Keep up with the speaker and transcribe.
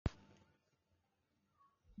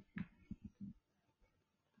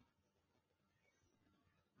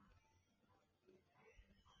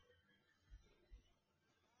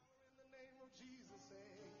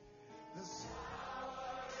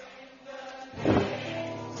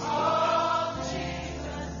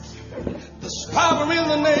There's power in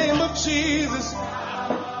the name of Jesus.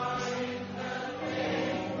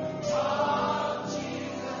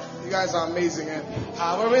 You guys are amazing, eh?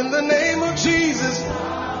 Power in the name of Jesus.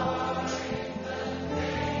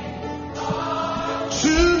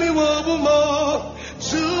 To me, one more.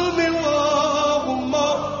 To me, one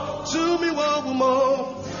more. To me, one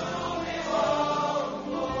more.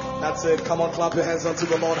 That's it. Come on, clap your hands unto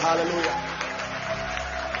the Lord. Hallelujah.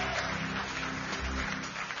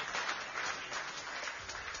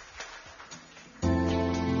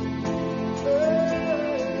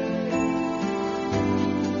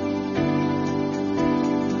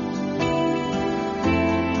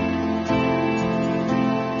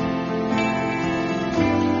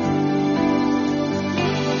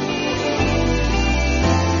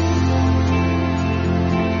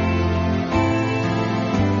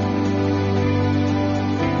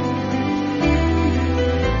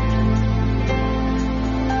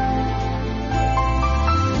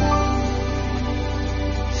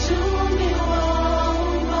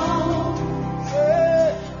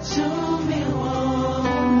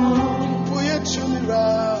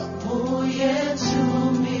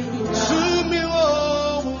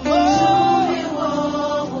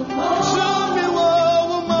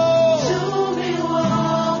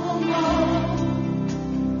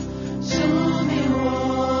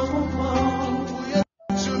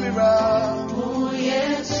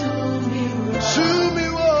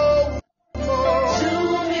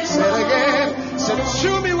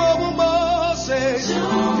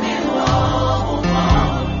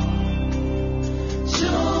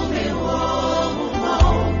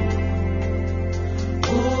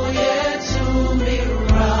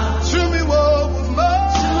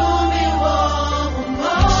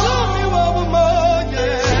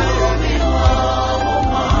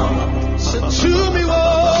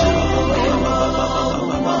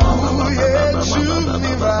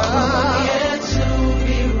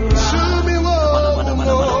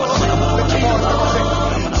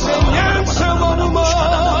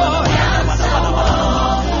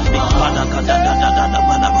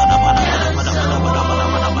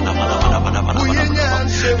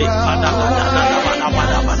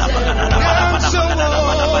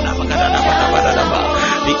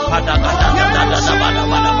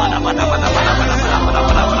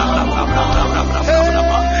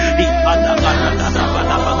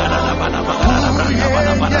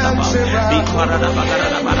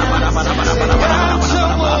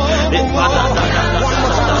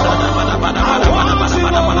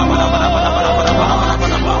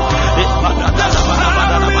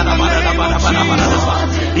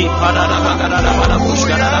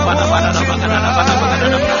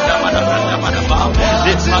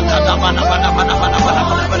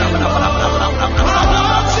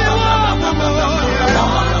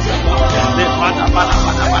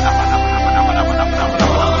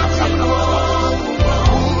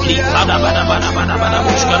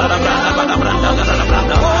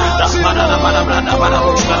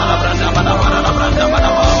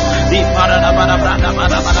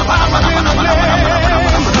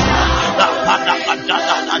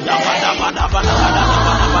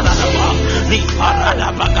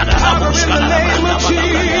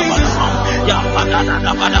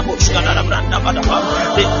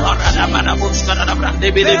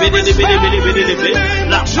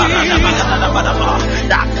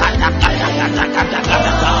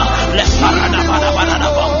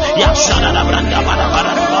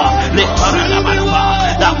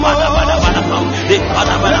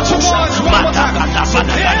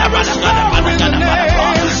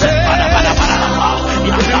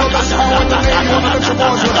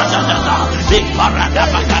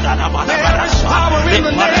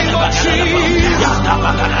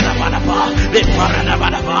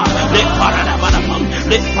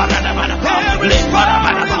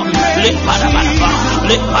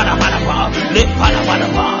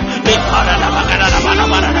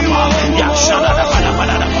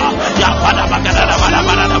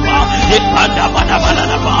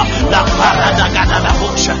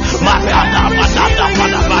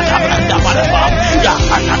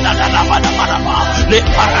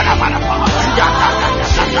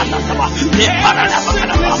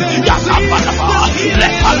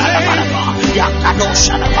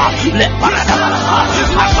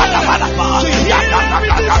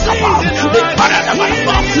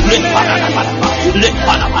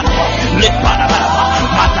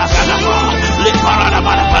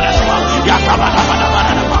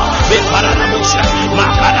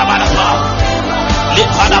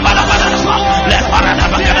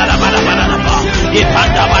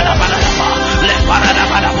 Ipanda bada bada ba. Le parada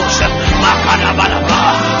bada bosha. Makada bada ba.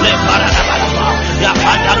 Le parada bada ba. Ya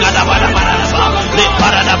panda gada bada bada ba. Le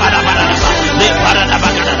parada bada bada ba. Le parada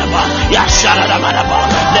bada ba. Ya sharada bada ba.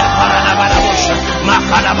 Le parada bada bosha.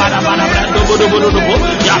 Makada bada bada ba. Dubu.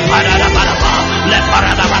 Ya parada bada ba. Le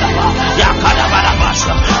parada bada ba. Ya kada bada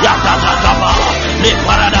basha. Ya kada ba. Le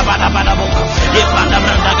parada bada bada ba. Ipanda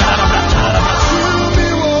branda gada branda.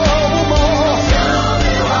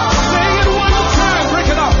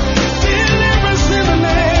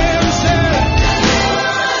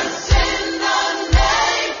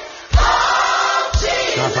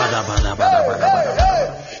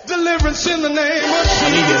 Deliverance in the name of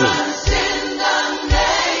Jesus.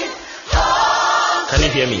 Can you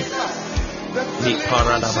hear me?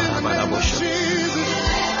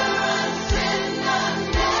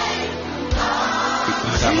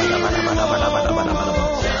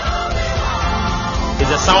 Is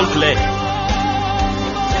the sound clear?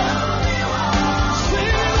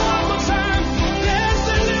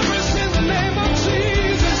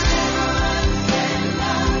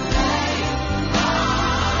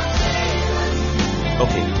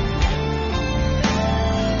 Okay.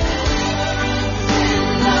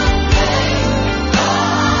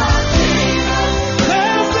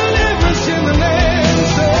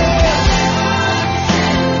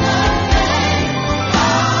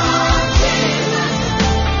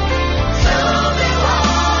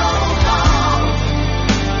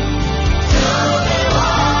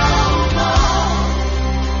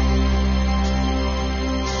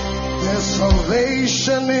 There's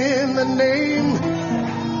salvation in the name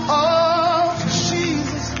of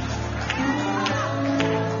Jesus.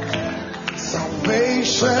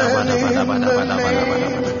 Salvation in the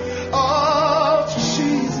name of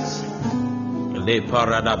Jesus.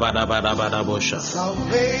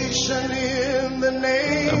 Salvation in the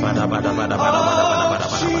name of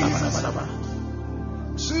Jesus.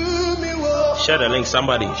 Share the link,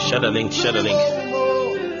 somebody. Share the link. Share the link.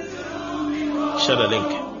 Share the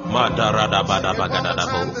link. My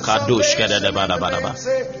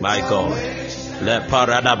God. Le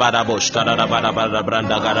parada bada bosh kadada bada bada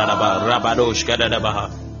branda gadada ba rabadosh kadada baha.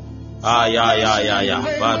 Ya.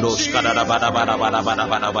 Badosh kadada bada bada bada bada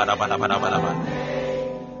bada bada bada bada bada bada.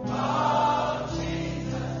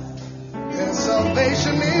 There's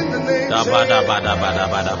salvation in the name Da bada bada bada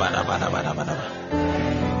bada bada bada bada bada.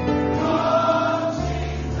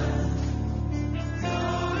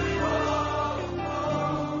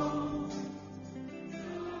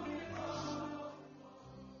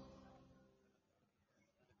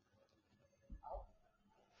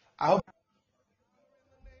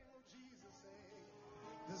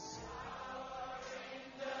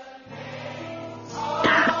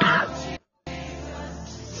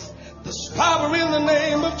 There's power in the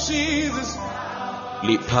name of Jesus.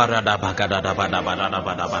 Li parada bagada da bada bada da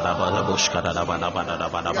bada bada bada bosh kadada bada bada da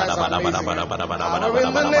bada bada bada bada bada bada bada bada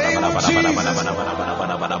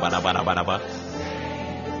bada bada bada.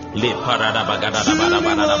 Le parada bagada da bada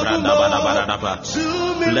bada da branda bada bada da ba.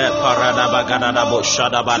 Le parada bagada da bosha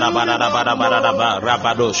da bada bada da bada bada da ba.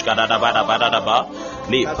 Rabadosh kada da bada bada da ba.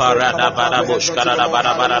 Le parada bada bosh kada da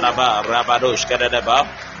bada bada da ba. Rabadosh kada da ba.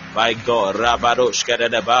 By God, Rabadosh kada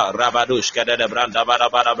da ba. Rabadosh kada da branda bada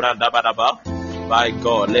bada branda bada ba. By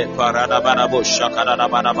God, le parada bada bosha kada da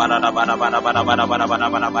bada bada da bada bada bada bada bada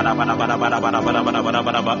bada bada bada bada bada bada bada bada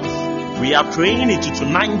bada bada. We are praying into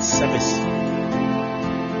tonight's service.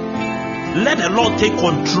 Let the Lord take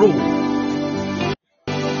control.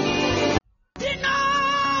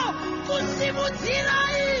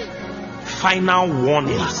 Final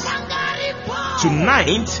warnings.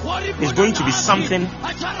 Tonight is going to be something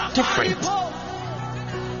different.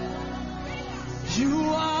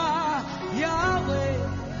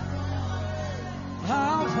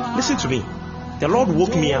 Listen to me. The Lord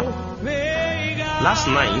woke me up last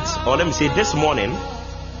night, or let me say this morning.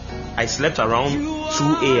 I slept around 2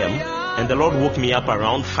 a.m. and the Lord woke me up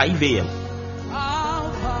around 5 a.m.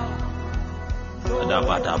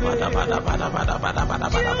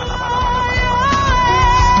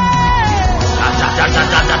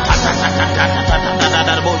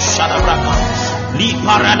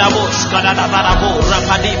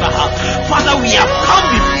 Father, we have come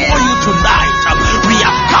before you tonight. We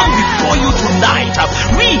have come before you tonight.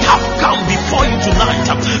 We have come before you tonight.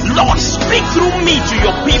 Lord, speak through me to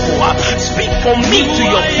your people. Speak for me to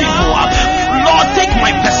your people. Lord, take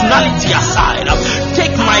my personality aside.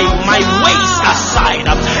 Take my ways aside.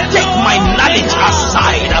 Take my knowledge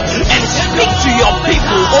aside. And speak to your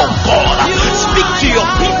people, oh God. Speak to your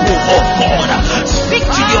people, oh God. Speak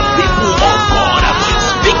to your people, oh God.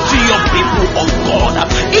 Speak to your people, oh God.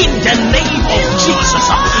 In the name of Jesus.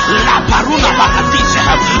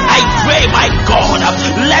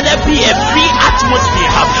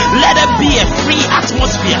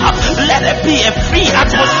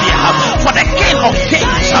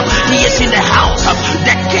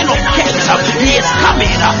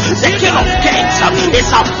 The King of Kings is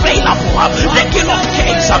available. The King of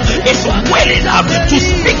Kings is willing to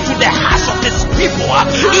speak to the hearts of his people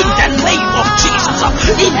in the name of Jesus.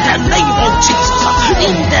 In the name of Jesus.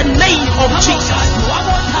 In the name of Jesus.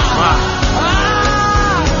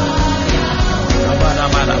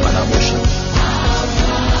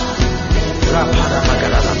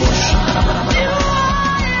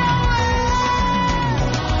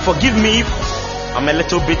 Forgive me if I'm a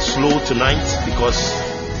little bit slow tonight because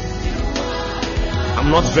I'm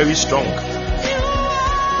not very strong.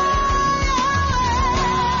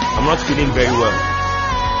 I'm not feeling very well.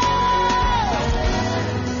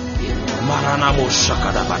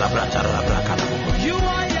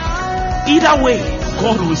 Either way,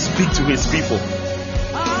 God will speak to his people.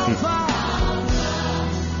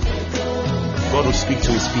 God will speak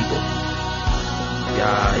to his people.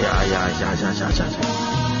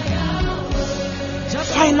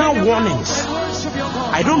 Final warnings.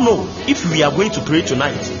 I don't know if we are going to pray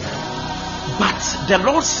tonight, but the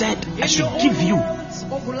Lord said I should give you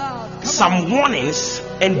some warnings,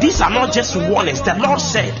 and these are not just warnings. The Lord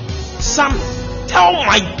said, son, tell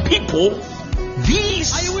my people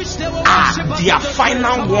these are their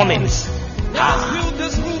final warnings.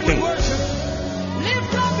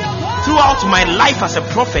 Throughout my life as a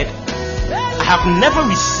prophet, I have never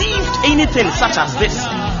received anything such as this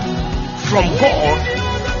from God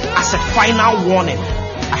as a final warning.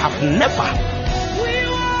 I have never.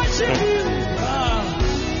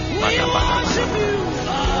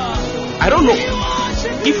 I don't know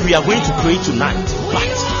if we are going to pray tonight, but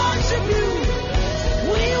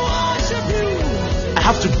I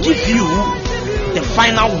have to give you the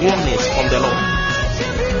final warnings from the Lord.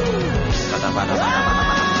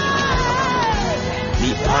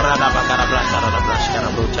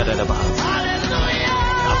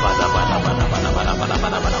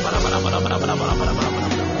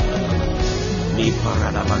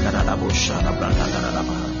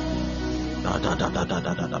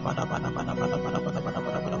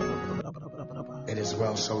 It is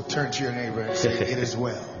well. So turn to your neighbor and say, it is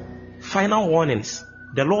well. Final warnings.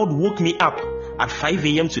 The Lord woke me up at 5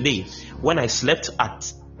 a.m. today when I slept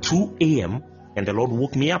at 2 a.m. and the Lord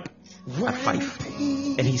woke me up at 5.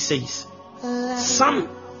 And he says, son,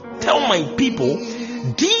 tell my people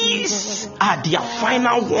these are their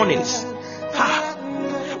final warnings.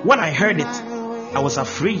 When I heard it, I was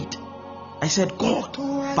afraid. I said, God,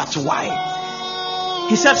 but why?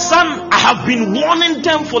 He said, son, I have been warning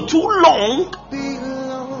them for too long,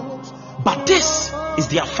 but this is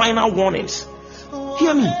their final warnings.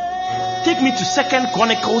 Hear me. Take me to 2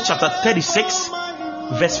 Chronicles chapter 36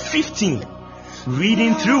 verse 15,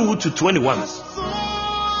 reading through to 21.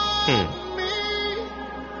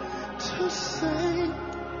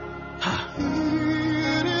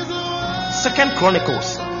 2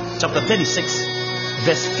 Chronicles chapter 36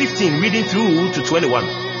 verse 15, reading through to 21.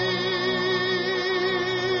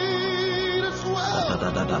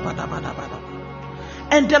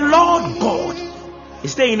 And the Lord God,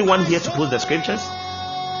 is there anyone here to post the scriptures?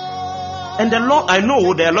 And the Lord, I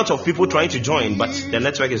know there are a lot of people trying to join, but the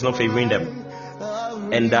network is not favoring them.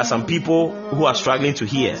 And there are some people who are struggling to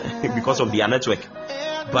hear because of their network.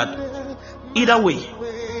 But either way,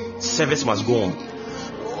 service must go on.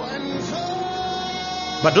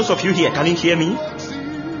 But those of you here, can you hear me?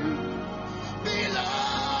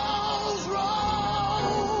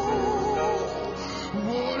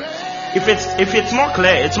 If it's not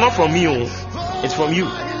clear, it's not from me, it's from you.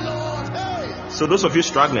 So those of you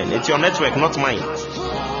struggling, it's your network, not mine.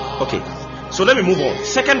 Okay, so let me move on.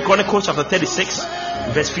 2 Chronicles chapter 36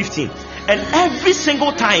 verse 15. And every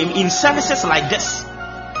single time in services like this,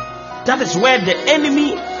 that is where the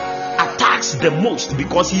enemy attacks the most,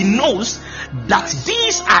 because he knows that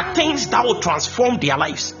these are things that will transform their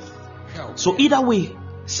lives. So either way,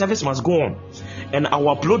 service must go on, and I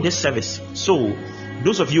will upload this service. So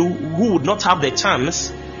those of you who would not have the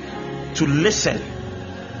chance to listen,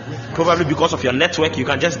 probably because of your network, you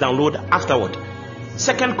can just download afterward.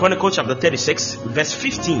 2 Chronicles chapter 36 verse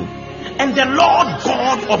 15. And the Lord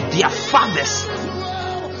God of their fathers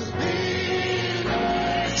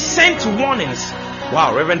sent warnings.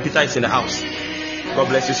 Wow, Reverend Peter is in the house. God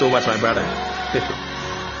bless you so much, my brother.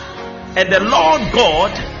 And the Lord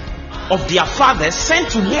God of their fathers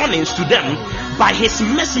sent warnings to them by his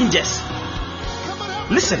messengers.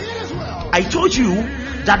 Listen, I told you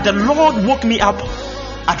that the Lord woke me up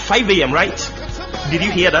at 5 a.m., right? Did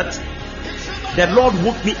you hear that? The Lord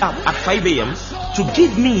woke me up at 5 a.m. to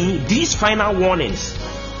give me these final warnings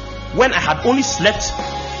when I had only slept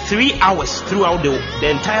 3 hours throughout the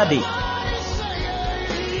entire day.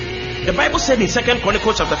 The Bible said in 2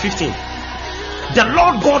 Chronicles chapter 15 the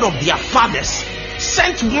Lord God of their fathers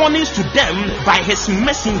sent warnings to them by his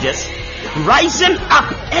messengers, rising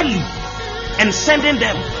up early and sending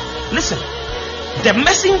them. Listen, the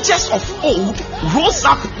messengers of old rose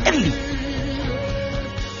up early.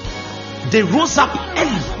 They rose up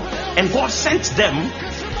early and God sent them.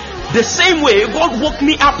 The same way God woke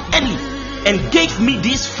me up early and gave me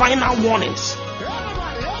these final warnings.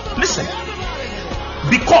 Listen,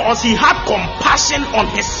 because he had compassion on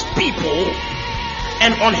his people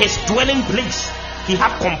and on his dwelling place. He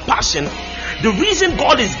had compassion. The reason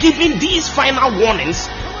God is giving these final warnings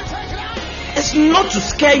is not to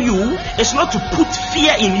scare you, it's not to put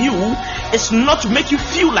fear in you, it's not to make you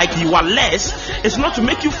feel like you are less, it's not to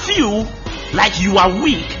make you feel like you are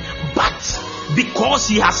weak, but because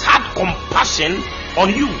he has had compassion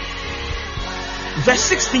on you. Verse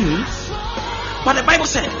 16, but the Bible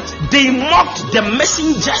said they mocked the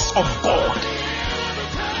messengers of God.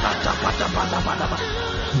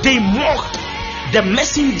 They mocked the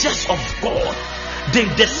messengers of God. They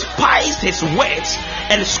despised his words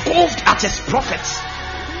and scoffed at his prophets.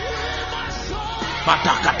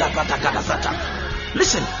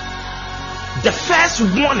 Listen, the first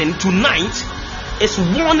warning tonight is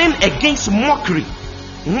warning against mockery.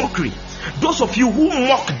 Mockery. Those of you who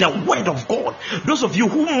mock the word of God, those of you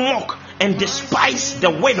who mock and despise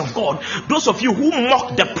the word of God, those of you who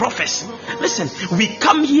mock the prophets, listen, we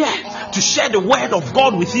come here to share the word of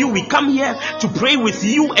God with you. We come here to pray with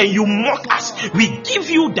you and you mock us. We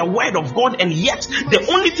give you the word of God and yet the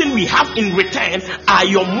only thing we have in return are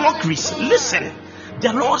your mockeries. Listen,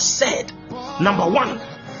 the Lord said, number one,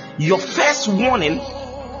 your first warning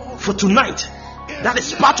for tonight, that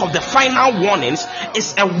is part of the final warnings,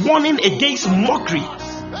 is a warning against mockery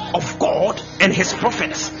of God and his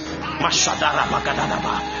prophets. The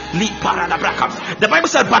Bible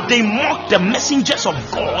said, but they mocked the messengers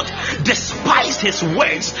of God, despised his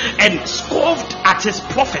words, and scoffed at his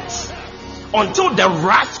prophets, until the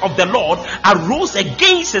wrath of the Lord arose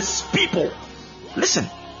against his people. Listen,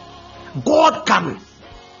 God can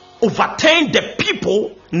overturn the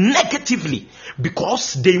people negatively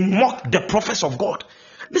because they mock the prophets of God.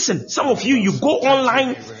 Listen, some of you go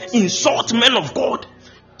online, insult men of God,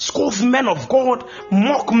 scoff men of God,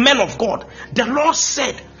 mock men of God. The Lord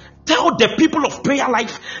said, tell the people of Prayer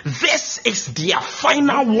Life, this is their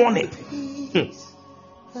final warning.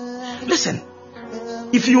 Listen,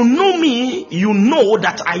 if you know me, you know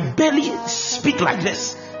that I barely speak like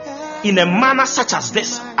this in a manner such as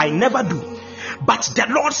this. I never do. But the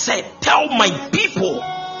Lord said, tell my people,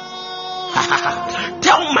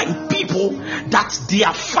 tell my people that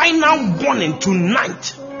their final warning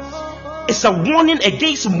tonight is a warning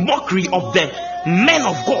against mockery of the men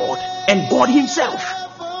of God and God himself.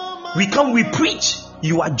 We come, we preach,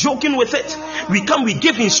 you are joking with it. We come, we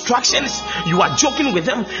give instructions, you are joking with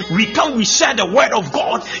them. We come, we share the word of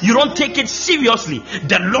God, you don't take it seriously.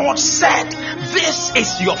 The Lord said, this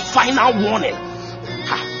is your final warning.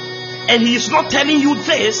 And he is not telling you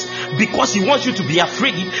this because he wants you to be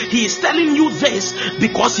afraid. He is telling you this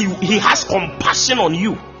because he has compassion on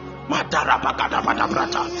you.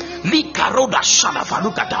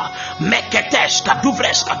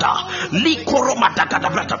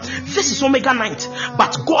 This is Omega Night.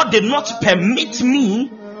 But God did not permit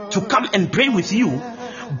me to come and pray with you,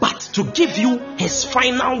 but to give you his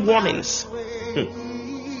final warnings.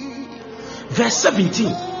 Verse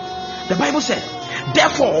 17, the Bible said,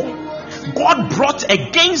 therefore God brought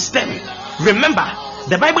against them. Remember,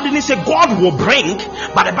 the Bible didn't say God will bring,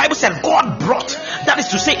 but the Bible said God brought. That is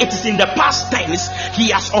to say, it is in the past tense. He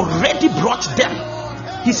has already brought them.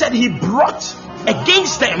 He said he brought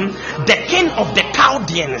against them the king of the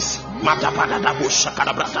Chaldeans. When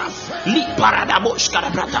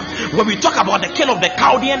we talk about the king of the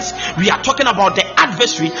Chaldeans, we are talking about the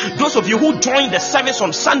adversary. Those of you who joined the service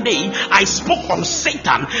on Sunday, I spoke on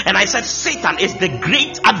Satan, and I said Satan is the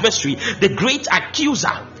great adversary, the great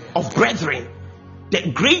accuser of brethren, the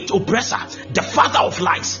great oppressor, the father of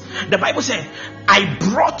lies. The Bible said, I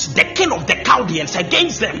brought the king of the Chaldeans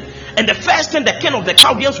against them. And the first thing the king of the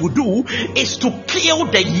Chaldeans will do is to kill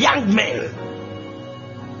the young men.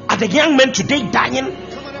 Are the young men today dying?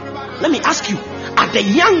 Let me ask you, are the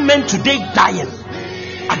young men today dying?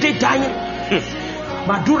 Are they dying?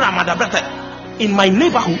 Madura Madabrata, in my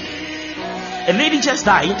neighborhood, a lady just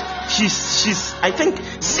died. She's I think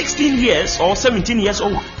 16 years or 17 years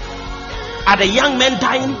old. Are the young men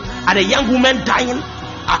dying? Are the young women dying?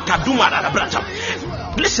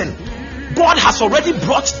 Listen, God has already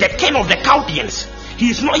brought the king of the Chaldeans. he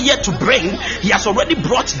is not yet to bring. He has already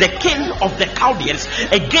brought the king of the Chaldeans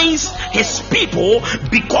against his people,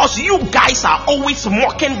 because you guys are always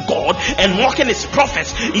mocking God and mocking his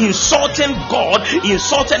prophets, insulting God,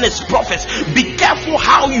 insulting his prophets. Be careful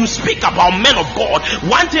how you speak about men of God.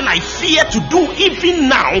 One thing I fear to do even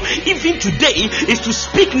now, even today, is to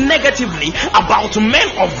speak negatively about men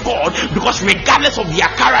of God, because regardless of their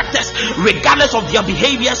characters, regardless of their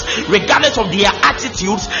behaviors, regardless of their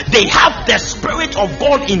attitudes, they have the Spirit of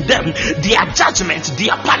God in them. Their judgment,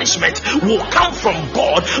 their punishment will come from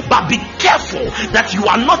God. But be careful that you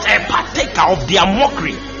are not a partaker of their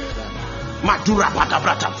mockery. Madura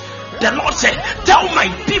Patabrata. The Lord said, tell my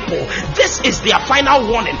people, this is their final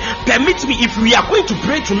warning. Permit me, if we are going to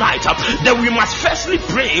pray tonight, then we must firstly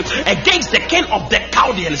pray against the king of the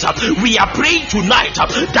Chaldeans. We are praying tonight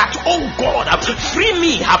that, oh God, free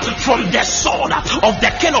me from the sword of the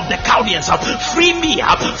king of the Chaldeans. Free me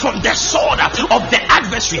from the sword of the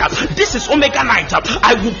adversary. This is Omega Night.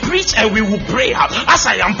 I will preach and we will pray. As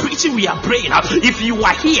I am preaching, we are praying. If you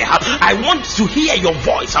are here, I want to hear your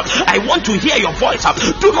voice. I want to hear your voice.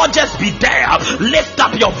 Do not just be there. Lift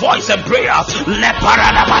up your voice and pray. Le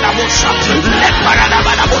parada badabosha, le parada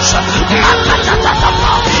badabosha,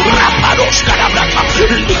 makatatapa, rapadosh kadabrata,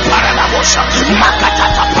 li parada bosha,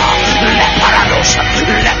 makatatapa, le paradosha,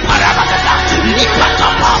 le parabagata, li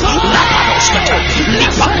patapa, rapadosh kata, li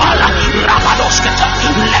papala, rapadosh kata,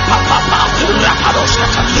 le papapa, rapadosh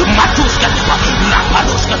kata, matus kata,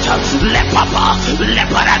 rapadosh kata, le papa, le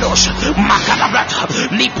paradosha, makadabrata,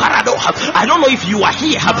 li paradoha. I don't know if you are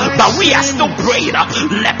here, but we are still praying.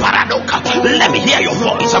 Le paradoka. Let me hear your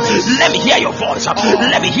voice. Let me hear your voice.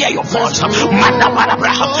 Let me hear your voice.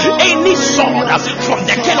 Any sword from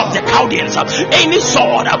the king of the Chaldeans, any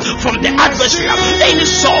sword from the adversary, any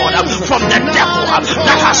sword from the devil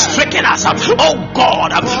that has stricken us, oh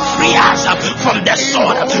God, free us from the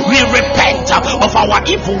sword. We repent of our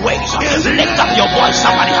evil ways. Lift up your voice,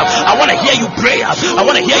 somebody. I want to hear you pray. I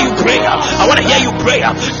want to hear you pray. I want to hear you pray.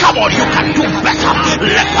 Come on, you can do better.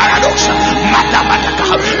 Le paradox.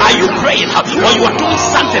 Are you praying or you are doing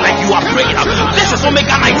something like you are praying? This is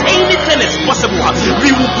Omega Night. Anything is possible.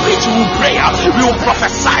 We will preach, we will pray, we will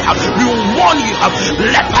prophesy, we will warn you.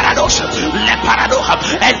 Le paradox.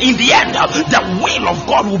 And in the end, the will of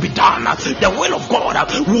God will be done. The will of God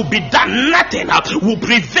will be done. Nothing will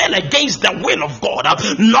prevail against the will of God.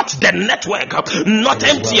 Not the network, not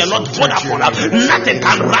MTN, not Vodafone. Nothing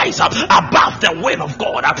can rise above the will of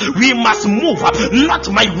God. We must move. Not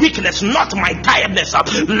my weakness, not my tiredness,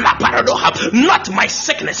 not my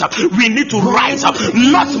sickness. We need to rise up.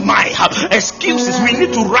 Not my excuses. We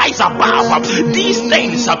need to rise above these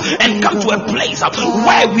things and come to a place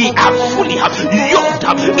where we are fully yoked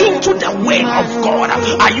into the will of God.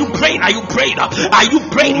 Are you praying? Are you praying? Are you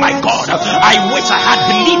praying, my God? I wish I had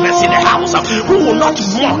believers in the house who will not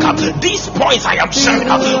mock these points I am sharing,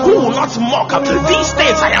 who will not mock these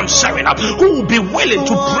things I am sharing, who will be willing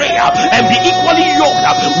to pray and be equally yoked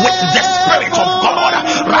with the Spirit of God.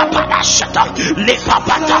 Rapadashata,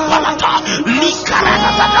 Lepapata Palata,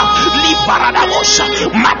 Likaranada, Liparadabosha,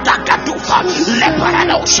 Matakadufa,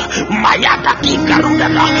 Leparadosha, Mayada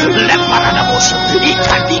Kikarudana, Leparadabosha,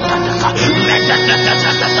 Ikadikataka,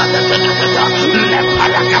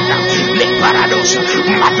 Leparadata, Leparadosha,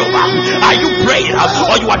 Matova. Are you praying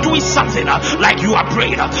or you are doing something like you are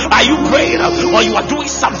praying? Are you praying or you are doing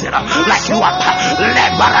something like you are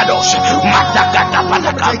Leparadosha, Matakata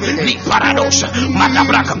Pataka, Liparadosha,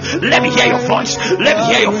 Matabrakam? Let me hear your voice. Let me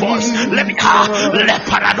hear your voice. Let me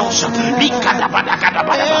Leparadosha,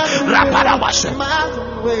 Likadabadakadabadaba, Rapadawasha,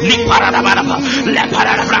 Liparadabadaba,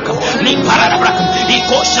 Leparadabrakam, Liparadabrakam,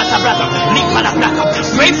 Ikoshatabraka, Liparadabrakam.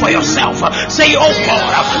 Pray for yourself. Say, oh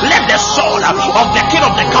God, let the sword of the king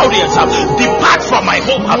of the Chaldeans depart from my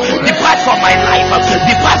home, depart from my life,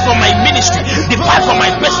 depart from my ministry, depart from my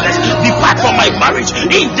business, depart from my marriage.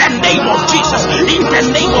 In the name of Jesus, in the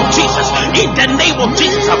name of Jesus, in the name of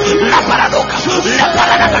Jesus. La paradoka, la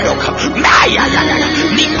paradadoka, Maya,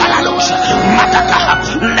 Li paradoxa, Mataka,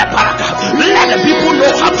 La paraka. Let the people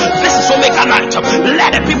know this is Omega Night.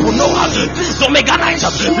 Let the people know this is Omega Night.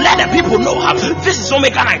 Let the people know this is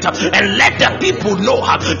Omega Night. And let the people know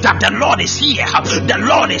that the Lord is here. The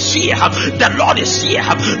Lord is here. The Lord is here.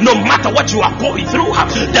 No matter what you are going through,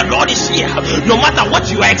 the Lord is here. No matter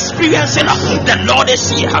what you are experiencing, the Lord is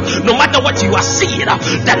here. No matter what you are seeing,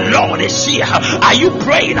 the Lord is here. Are you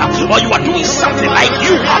praying or you are doing something like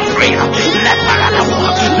you are praying?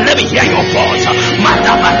 Let me hear your voice. My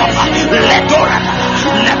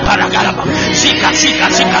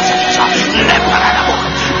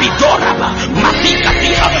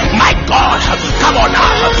God, come on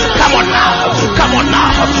now, come on now, come on now.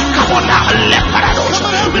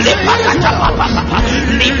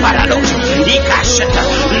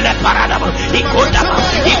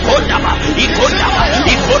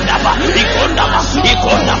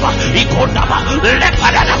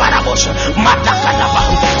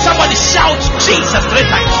 Somebody shout Jesus 3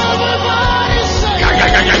 times.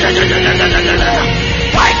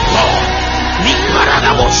 My God. Li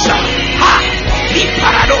paradabosha. Ha. Li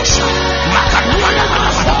paradosha.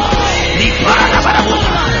 Makadabadabadabada. Li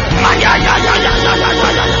paradabadabosha. Maya ya ya ya ya ya ya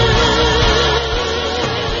ya.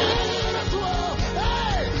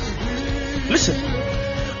 Listen.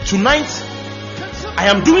 Tonight I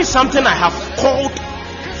am doing something I have called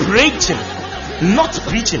preaching, not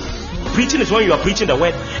preaching. Preaching is when you are preaching the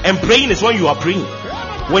word, and praying is when you are praying.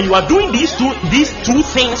 When you are doing these two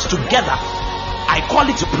things together, I call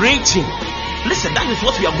it preaching. Listen, that is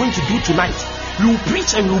what we are going to do tonight. We will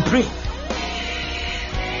preach and we will pray.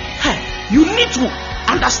 You need to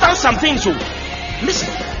understand some things. So, listen.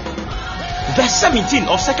 Verse 17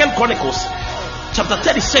 of 2 Chronicles, chapter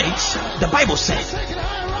 36, the Bible says,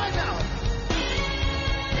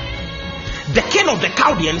 the king of the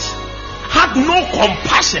Chaldeans had no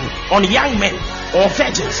compassion on young men or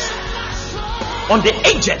virgins, on the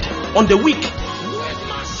aged, on the weak.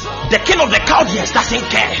 The king of the Chaldeans doesn't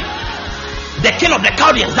care. The king of the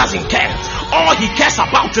Chaldeans doesn't care. All he cares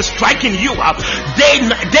about is striking you up day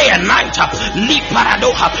and night.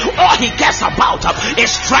 All he cares about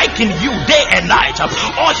is striking you day and night.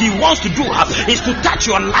 All he wants to do is to touch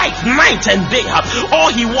your life night and day.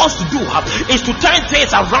 All he wants to do is to turn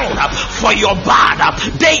things around for your bad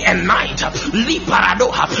day and night.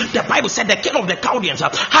 The Bible said the king of the Chaldeans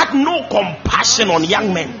had no compassion on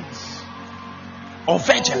young men or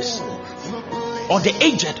virgins or the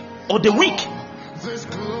aged or the weak.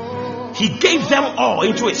 He gave them all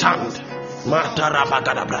into his hand.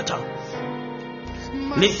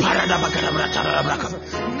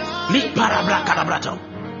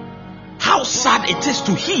 How sad it is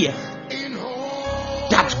to hear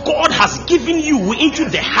that God has given you into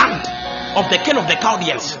the hand of the king of the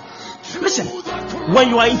Chaldeans. Listen, when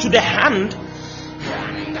you are into the hand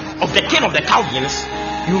of the king of the Chaldeans,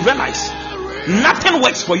 you realize nothing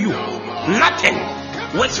works for you. Nothing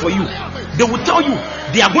works for you. They will tell you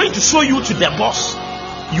they are going to show you to their boss.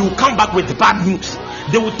 You will come back with bad news.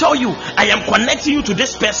 They will tell you, I am connecting you to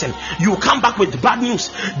this person. You will come back with bad news.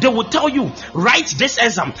 They will tell you, write this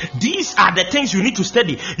exam. These are the things you need to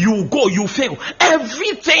study. You will go, you fail.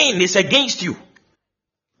 Everything is against you.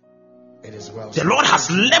 It is well. The Lord has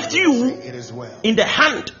left you in the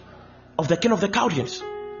hand of the king of the Chaldeans.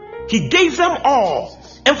 He gave them all.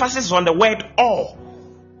 Emphasis on the word all.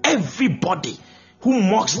 Everybody who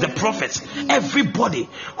mocks the prophets, everybody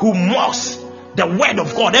who mocks the word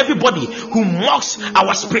of God, everybody who mocks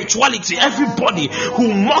our spirituality, everybody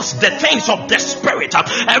who mocks the things of the spirit,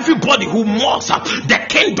 everybody who mocks the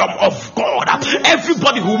kingdom of God,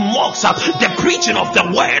 everybody who mocks the preaching of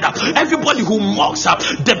the word, everybody who mocks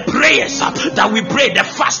the prayers that we pray, the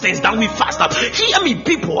fastings that we fast. Hear me,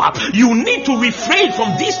 people, you need to refrain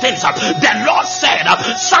from these things. The Lord said,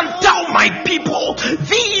 son, tell my people,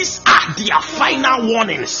 these are their final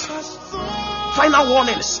warnings. Final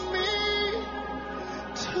warnings.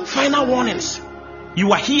 Final warnings.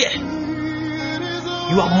 You are here.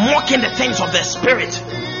 You are mocking the things of the spirit.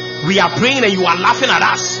 We are praying and you are laughing at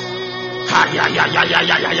us.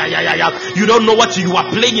 You don't know what you are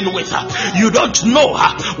playing with. You don't know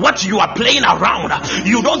what you are playing around.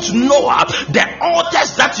 You don't know the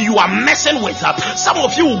altars that you are messing with. Some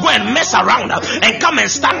of you will go and mess around and come and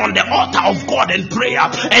stand on the altar of God and pray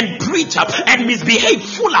and preach and misbehave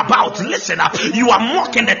full about. Listen, you are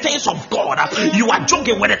mocking the things of God. You are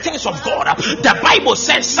joking with the things of God. The Bible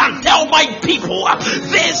says, son, tell my people,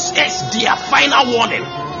 this is their final warning.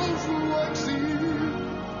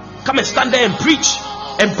 Come and stand there and preach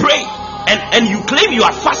and pray, and you claim you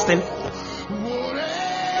are fasting,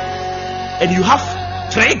 and you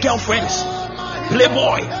have 3 girlfriends,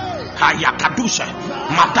 playboy, hayakadusha,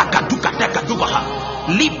 matakadukadubaha,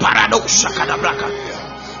 li parado shakadabraka.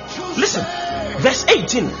 Listen, verse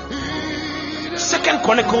 18, 2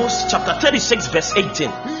 Chronicles chapter 36, verse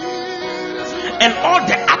 18. And all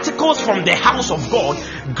the articles from the house of God,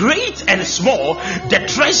 great and small, the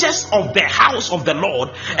treasures of the house of the Lord,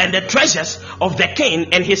 and the treasures of the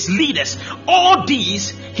king and his leaders, all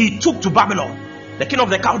these he took to Babylon, the king of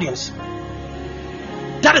the Chaldeans.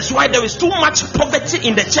 That is why there is too much poverty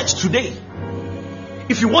in the church today.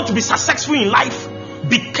 If you want to be successful in life,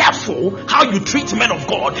 be careful how you treat men of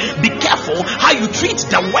God. Be careful how you treat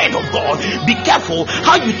the word of God. Be careful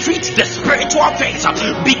how you treat the spiritual things.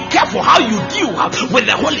 Be careful how you deal with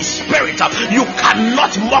the Holy Spirit. You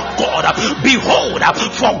cannot mock God. Behold,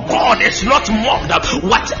 for God is not mocked.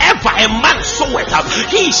 Whatever a man soweth,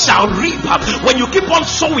 he shall reap. When you keep on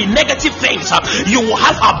sowing negative things, you will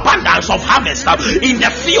have abundance of harvest in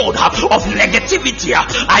the field of negativity.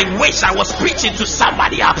 I wish I was preaching to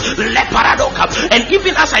somebody. And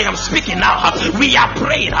even as I am speaking now, we are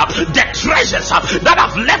praying the treasures that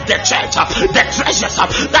have left the church, the treasures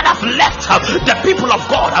that have left the people of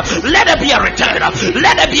God. Let there be a return.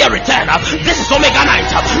 Let there be a return. This is Omega Night.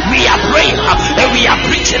 We are praying and we are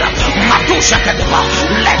preaching. Matusha Kadaba,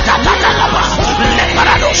 Letatataba,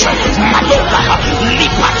 Leparadosha, Madoka,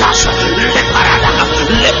 Lipatasha, Leparada,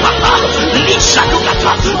 Lepapa,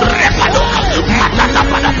 Lishadugata, Repadoka,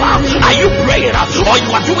 Matatapadapa. Are you praying or you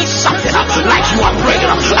are doing something like you are praying?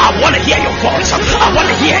 I want to hear your voice. I want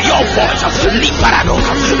to hear your voice.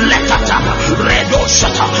 Liparadoka, Letata,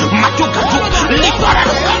 Redoshata, Matukatu,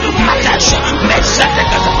 Liparadoka, Matasha,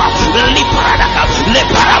 Mesatakatapa, Liparadaka,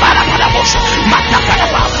 Leparabarapadabosha,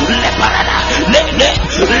 Matakadaba, Leparada,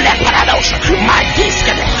 Leparadosha, my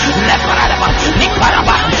discade, Leparadaba,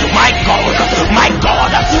 Liparaba, my God, my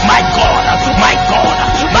God, my God, my God,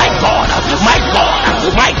 my God, my God,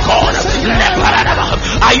 my God, Leparadaba.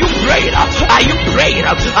 Are you praying? Are you praying?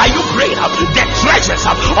 Are you praying? The treasures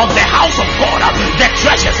of the house of God, the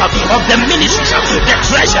treasures of the ministry, the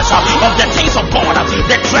treasures of the things of God,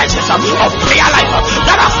 the treasures of prayer life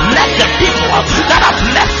that have left the people, that have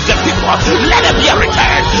left the people. Let it be a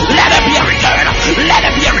return. Let it be a return. Let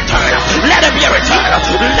it be a return. Let it be a return.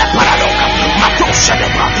 Let paradoxa,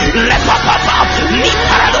 Matoshadeba, let papa, leave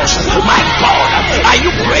paradox. My God, are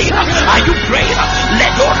you praying? Are you praying?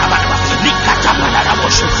 Let go.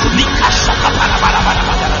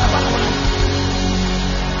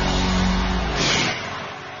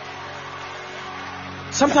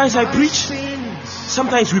 Sometimes I preach,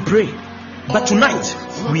 sometimes we pray, but tonight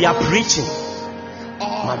we are preaching.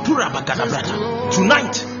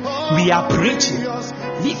 Tonight we are preaching.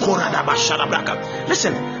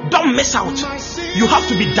 Listen, don't miss out. You have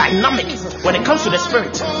to be dynamic when it comes to the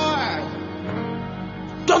Spirit.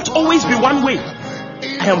 Don't always be one way.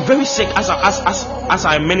 I am very sick as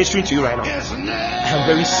I am ministering to you right now. I am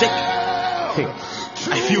very sick.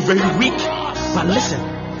 I feel very weak. But listen,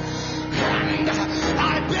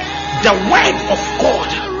 the word of God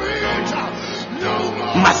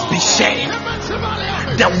must be shared.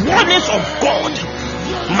 The warnings of God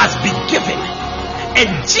must be given,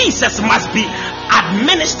 and Jesus must be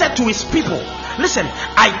administered to his people. Listen,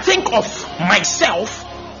 I think of myself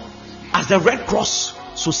as the Red Cross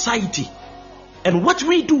Society, and what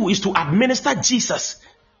we do is to administer Jesus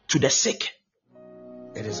to the sick.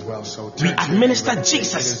 It is well, so we administer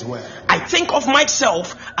Jesus. Well. I think of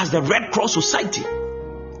myself as the Red Cross Society.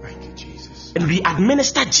 Thank you, Jesus. And we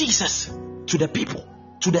administer Jesus to the people,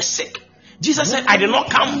 to the sick. Jesus said, I did not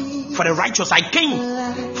come for the righteous, I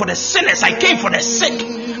came for the sinners, I came for the sick.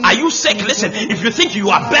 Are you sick? Listen, if you think you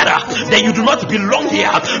are better, then you do not belong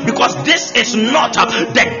here, because this is not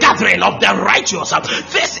the gathering of the righteous.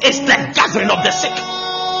 This is the gathering of the sick.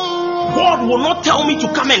 God will not tell me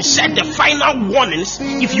to come and share the final warnings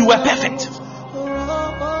if you were perfect.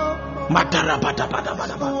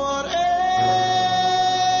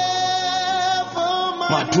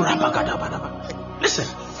 Listen,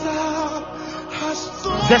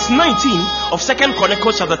 verse 19 of 2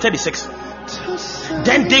 Chronicles chapter 36.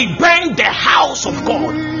 Then they burned the house of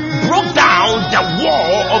God, broke down the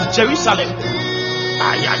wall of Jerusalem.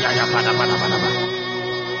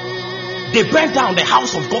 They burned down the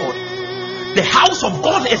house of God. The house of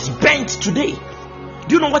God is burnt today.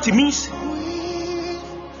 Do you know what it means?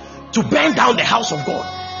 To burn down the house of God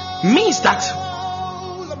means that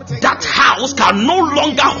that house can no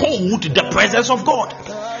longer hold the presence of God.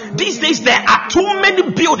 These days there are too many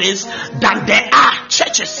buildings than there are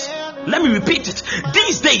churches. Let me repeat it.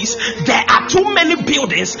 These days there are too many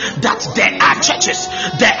buildings that there are churches.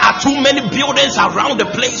 There are too many buildings around the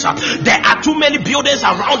place. There are too many buildings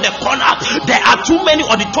around the corner. There are too many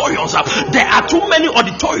auditoriums. There are too many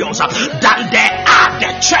auditoriums than there are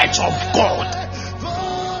the church of God.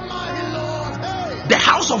 The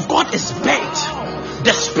house of God is burnt.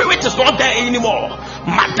 The Spirit is not there anymore.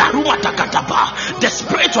 The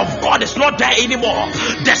Spirit of God is not there anymore.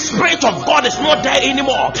 The Spirit of God is not there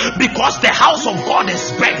anymore, because the house of God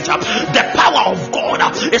is burnt. The power of God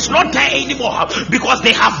is not there anymore, because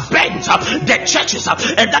they have burnt the churches.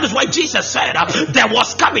 And that is why Jesus said there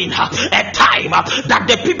was coming a time that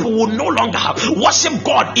the people will no longer worship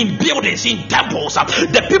God in buildings, in temples.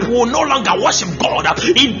 The people will no longer worship God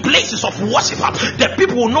in places of worship. The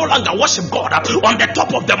people will no longer worship God on the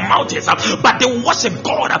top of the mountains. but they worship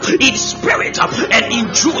God in spirit and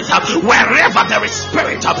in truth. Wherever there is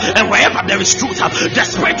spirit and wherever there is truth, the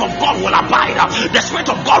Spirit of God will abide. The Spirit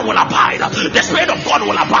of God will abide. The Spirit of God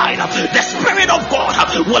will abide. The Spirit of God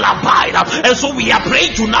will abide. And so we are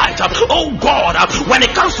praying tonight, oh God, when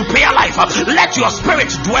it comes to prayer life, let your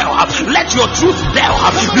spirit dwell, let your truth dwell.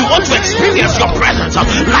 We want to experience your presence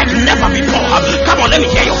like never before. Come on, let me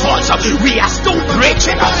hear your voice. We are still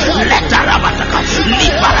preaching. Let the rabataka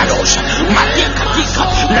libaradosh matikatika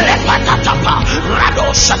lepatatapa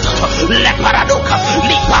radoshata leparadoka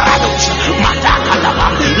libaradosh matakalaba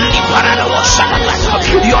libaradosh.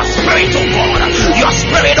 Your spirit, oh God, your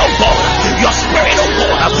spirit, oh God, your spirit, oh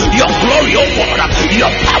God, your glory, oh God,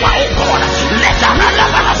 your power, oh God, let the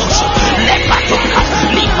rabataka lepatoka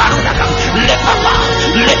libaradaka lepapa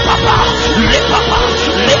lepapa lepapa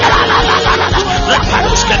lepapa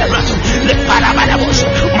lapados kelebrato leparabadabos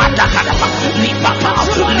matakadapa lipapa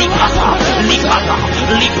lipapa lipapa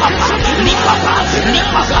lipapa lipapa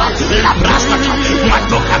lipapa labrastata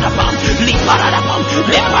matokadapa liparadapa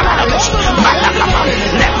leparadabos matakapa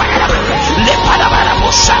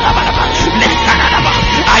leparadabos shadabadaba leparadaba.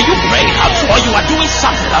 Are you praying or you are doing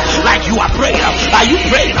something like you are praying? Are you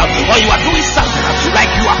praying or you are doing something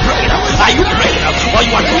like you are praying? Are you praying or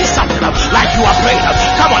you are doing something like you are praying?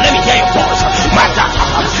 Come on, let me hear your voice.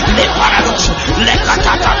 Le paradox, le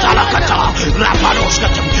catata la cata, la paradox,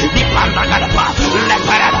 the pandagadapa, le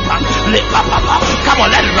paradapa, le papa. Come on,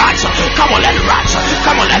 let it rise. Come on, let it rise.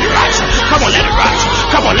 Come on, let it rise. Come on, let it rise.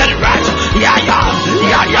 Come on, let it rise. Yeah, yeah,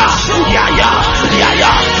 yeah, yeah, yeah, yeah, yeah,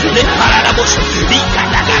 yeah. Le paradox, the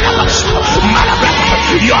catagadapa, malabrata.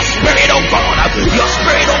 Your spirit, oh God, your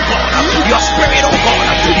spirit, oh God, your spirit, oh God,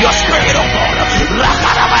 your spirit, oh God.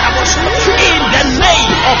 In the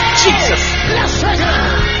name of Jesus.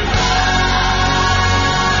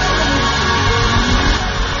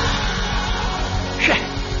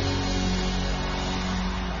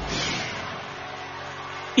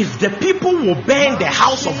 If the people will burn the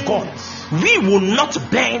house of God, we will not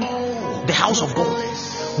burn the house of God.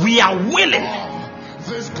 We are willing.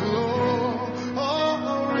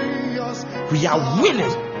 We are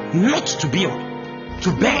willing not to build, to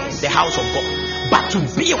burn the house of God, but to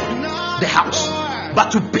build the house,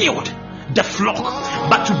 but to build the flock,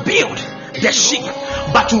 but to build the sheep,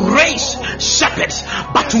 but to raise shepherds,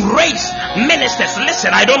 but to raise ministers.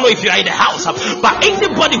 Listen, I don't know if you are in the house, but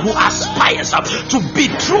anybody who aspires to be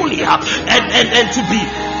truly and to be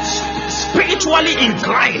spiritually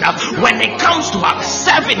inclined when it comes to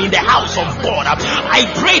serving in the house of God, I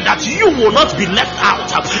pray that you will not be left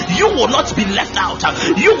out. You will not be left out.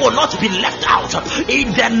 You will not be left out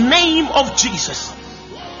in the name of Jesus.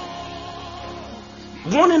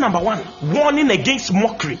 Warning number one, warning against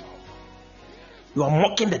mockery. You are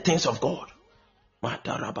mocking the things of God.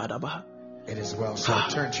 It is well. So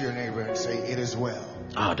turn to your neighbor and say, it is well.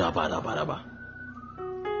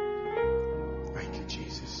 Thank you,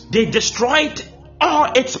 Jesus. They destroyed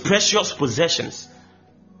all its precious possessions.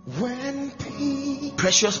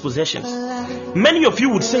 Precious possessions. Many of you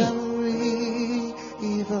would say,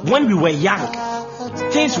 when we were young,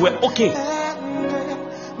 things were okay.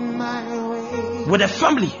 With the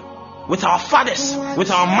family, with our fathers,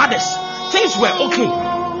 with our mothers, things were okay.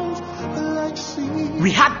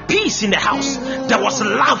 We had peace in the house. There was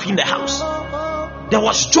love in the house. There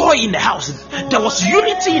was joy in the house. There was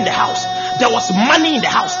unity in the house. There was money in the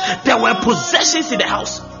house. There were possessions in the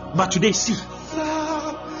house. But today, see,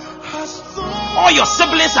 all your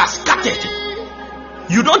siblings are scattered.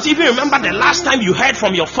 You don't even remember the last time you heard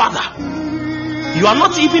from your father. You are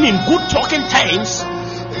not even in good talking terms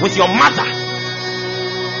with your mother.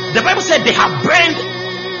 The Bible said they have burned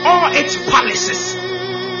all its palaces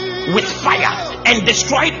with fire and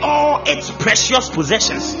destroyed all its precious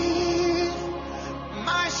possessions.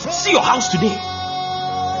 See your house today.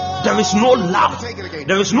 There is no love.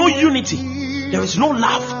 There is no unity. There is no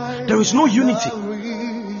love. There is no unity.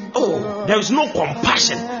 Oh, there is no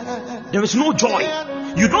compassion. There is no joy.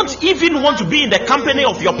 You don't even want to be in the company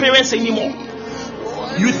of your parents anymore.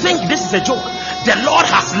 You think this is a joke. The Lord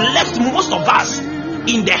has left most of us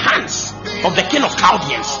in the hands of the king of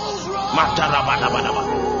Chaldeans.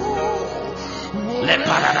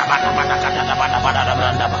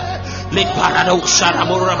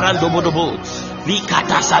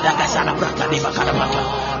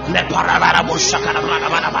 Le parabara boshaka da brada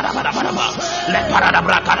bada bada bada bada ba. Le parada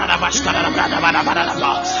braka da bashka da brada bada bada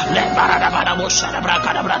ba. Le parada bada bosha da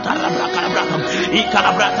braka da brata da braka da brata.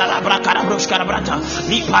 Ikala brata da braka da broshka da brata.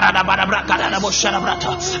 Ni parada bada braka da bosha da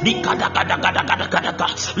brata. Ni kada kada kada kada kada.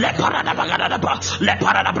 Le parada bagada da ba. Le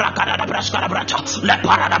parada braka da brashka da brata. Le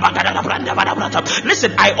parada bagada da branda bada brata.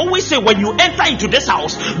 Listen, I always say when you enter into this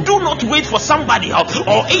house, do not wait for somebody or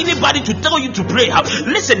anybody to tell you to pray.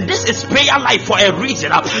 Listen, this is prayer life for a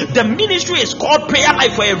reason. The ministry is called prayer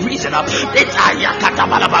life for a reason. If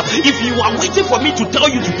you are waiting for me to tell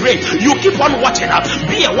you to pray, you keep on watching.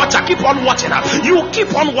 Be a watcher, keep on watching. You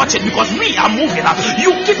keep on watching because we are moving.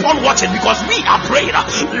 You keep on watching because we are praying.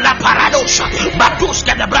 La paradosha,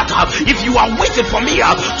 badushka de brata. If you are waiting for me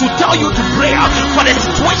to tell you to pray for the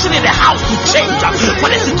situation in the house to change, for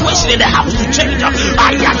the situation in the house to change,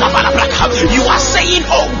 you are saying,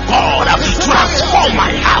 oh God, transform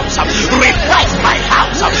my house, revive my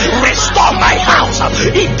house, restore my house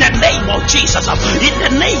in the name of Jesus, in the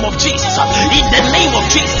name of Jesus, in the name of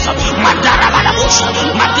Jesus. Madara Badabosha,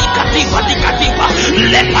 Madika Diva, Dika Diva,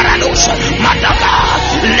 Le Paradosha, Madaka,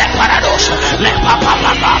 Le Paradosha, Le Papa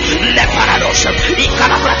Papa, Le Paradosha,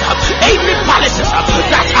 Ikalabrata, every palaces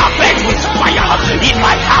that are burned with fire in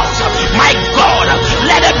my house, my God,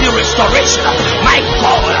 let there be restoration, my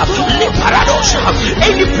God, Le Paradosha,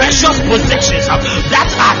 any precious possessions that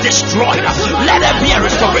are destroyed, let there be a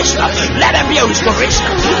restoration, let there be a restoration,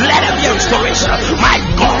 let there be a restoration, my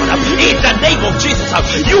God, in the name of Jesus.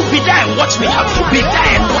 You be there and watch me, be there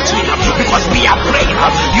and watch me, because we are praying,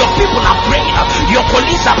 your people are praying, your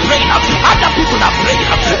police are praying, other people are praying,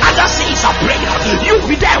 other saints are praying. You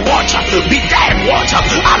be there and watch, be there and watch.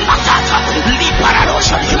 Alatata, Li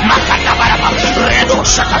Paradosha, Makatabaraba,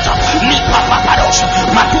 Redosha, Li Papadosha,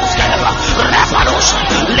 Matuska, Rapadosha,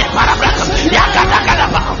 Le Parabraka,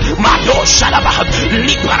 Yakatakaraba, Madosha,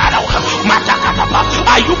 Li Paradosha, Matakatapa.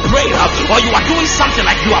 Are you praying or you are doing something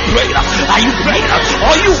like you are praying? Are you praying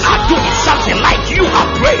or you are doing something like you are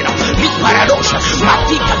praying? Li Paradosha,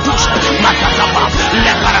 Matika Dusha, Matakapa,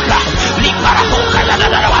 Le Parabra, Li Paraboka,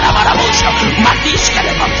 Matiska,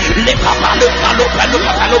 Le Papa, Lupa,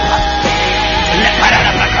 Le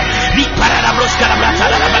Parabra, Li Parabroska,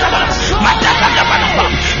 Matakapa,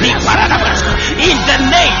 Li Parabroska, in the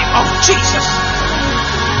name of Jesus.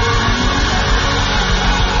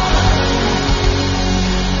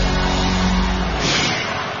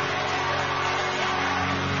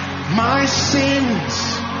 My sins,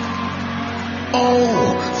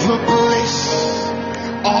 oh, the bliss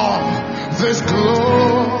of this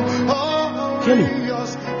glorious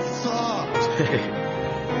thought.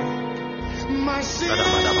 My sins,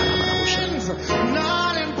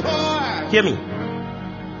 not in part, Hear me.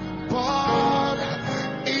 but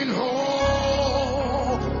in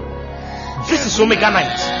whole. This is Omega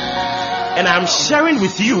Night, and I am sharing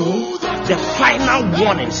with you the final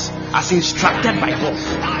warnings as instructed by God.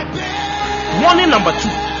 Warning number 2.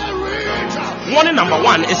 Warning number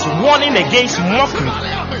 1 is warning against mockery.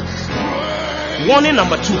 Warning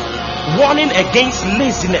number 2, warning against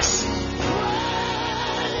laziness.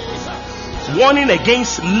 Warning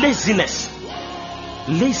against laziness.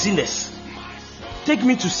 Laziness. Take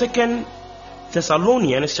me to 2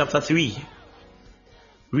 Thessalonians chapter 3,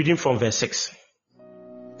 reading from verse 6.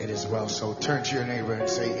 It is well. So turn to your neighbor and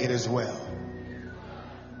say, it is well.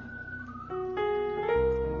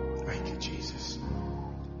 Thank you, Jesus.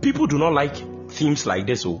 People do not like themes like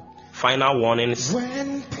this. Final warnings,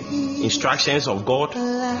 instructions of God.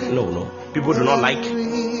 No. People do not like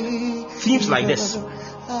themes like this.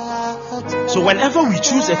 So whenever we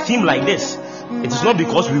choose a theme like this, it is not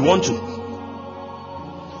because we want to,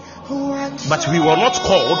 but we were not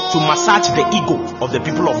called to massage the ego of the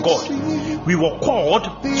people of God. We were called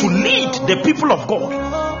to lead the people of God.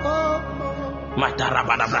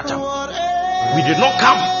 We did not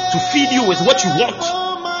come to feed you with what you want.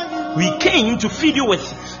 We came to feed you with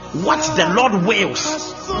what the Lord wills.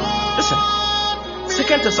 Listen,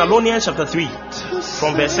 2 Thessalonians chapter 3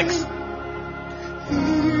 from verse 6.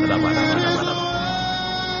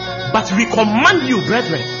 But we command you,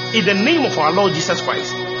 brethren, in the name of our Lord Jesus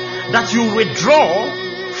Christ, that you withdraw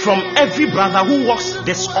from every brother who walks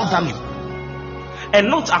disorderly, and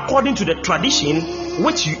not according to the tradition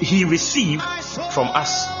which he received from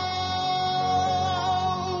us.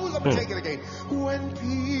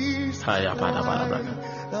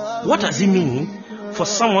 What does it mean for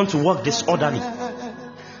someone to walk disorderly? 1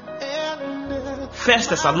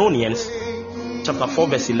 Thessalonians chapter 4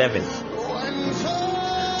 verse 11.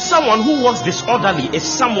 Someone who walks disorderly is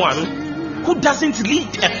someone who doesn't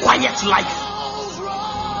lead a quiet life.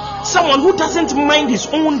 Someone who doesn't mind his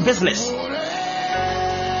own business.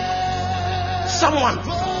 someone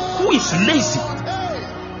who is lazy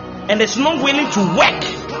and is not willing to work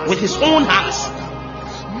with his own hands.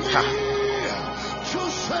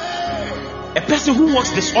 A person who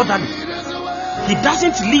works disorderly, he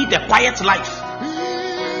doesn't lead a quiet life.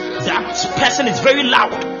 That person is very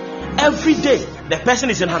loud. Every day, the person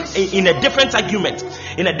is in a different argument,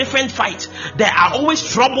 in a different fight. There are always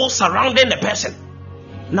troubles surrounding the person.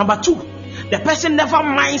 Number 2, the person never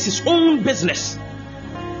minds his own business.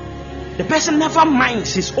 The person never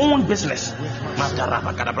minds his own business.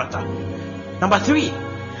 Number 3,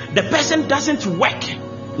 the person doesn't work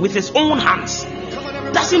with his own hands.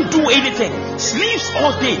 Doesn't do anything, sleeps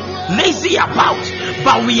all day, lazy about.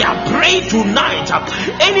 But we are praying tonight,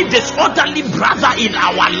 any disorderly brother in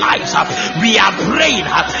our lives, we are praying,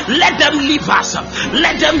 let them leave us,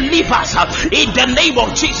 let them leave us in the name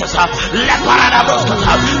of Jesus. Any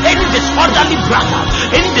disorderly brother,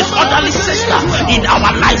 any disorderly sister in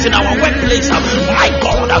our lives, in our workplace, my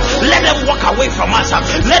God, let them walk away from us,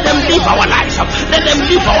 let them leave our lives, let them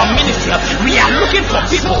leave our ministry. We are looking for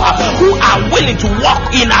people who are willing to walk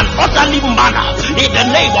in an orderly manner in the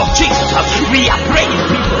name of Jesus. We are praying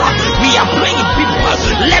people, we are praying people,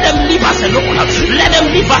 let them leave us alone, let them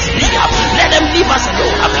leave us be, let them leave us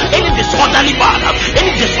alone. Any disorderly man,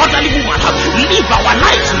 any disorderly woman, leave our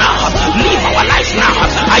lives now, leave our lives now.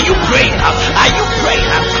 Are you praying? Are you praying?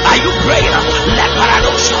 Are you praying? Let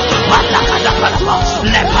paradox, let paradox,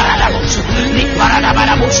 let paradox, let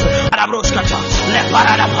paradox,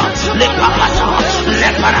 let paradox,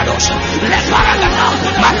 let paradox, let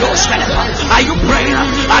paradox. Are you praying?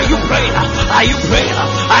 Are you praying? Are you praying?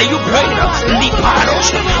 Are you praying? Li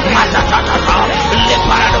paradox, matatata, li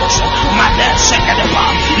paradox, mother second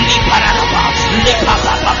li paradox, li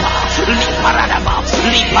papa, li paradox,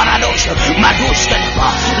 li paradox, maduska,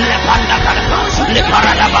 li pandaka, li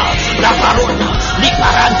paradox, la parona, li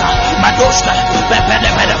paranda, maduska,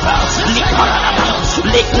 bebedebedeba, li paradox,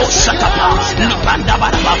 li koshakapa, li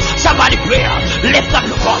pandabadaba. Somebody pray, lift up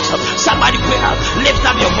your voice. Somebody pray, lift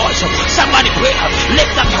up your voice. Somebody pray,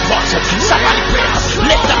 lift up your voice. Somebody pray,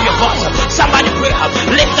 lift up your voice. Somebody pray,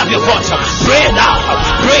 lift up your voice. Pray now,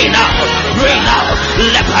 pray now, pray now.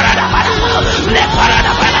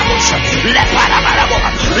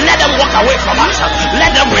 Let them walk away from us.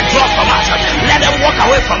 Let them withdraw from us. Let them walk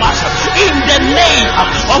away from us. In the name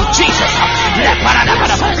of Jesus.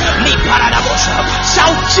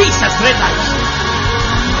 Shout Jesus, realize.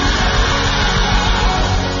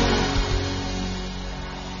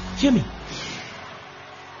 Hear me.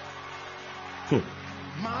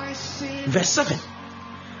 Verse 7.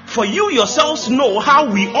 For you yourselves know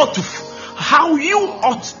how you ought to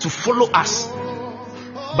follow us.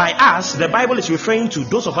 By us, the Bible is referring to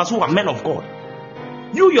those of us who are men of God.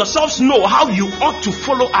 You yourselves know how you ought to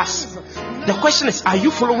follow us. The question is, are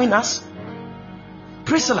you following us?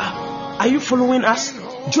 Priscilla, are you following us?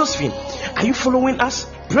 Josephine, are you following us?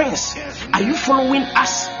 Prince, are you following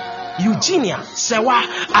us? Eugenia, Sewa,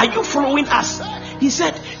 are you following us? He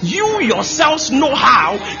said, you yourselves know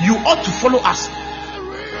how you ought to follow us.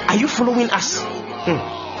 Are you following us?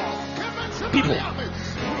 People,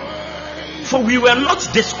 for we were not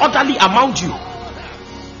disorderly among you,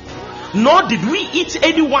 nor did we eat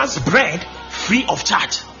anyone's bread free of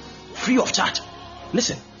charge. Free of charge.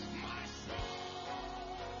 Listen.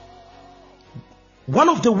 One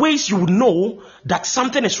of the ways you would know that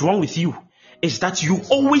something is wrong with you is that you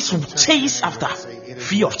always chase after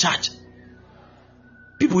free of charge.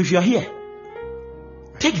 People, if you're here,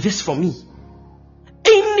 take this from me.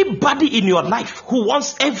 Anybody in your life who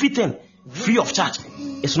wants everything free of charge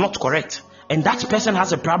is not correct, and that person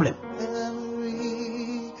has a problem.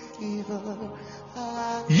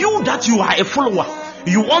 You that you are a follower,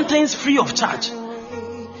 you want things free of charge.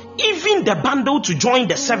 Even the bundle to join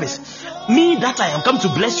the service, me that I am come to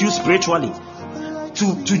bless you spiritually,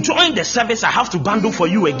 to join the service, I have to bundle for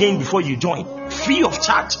you again before you join, free of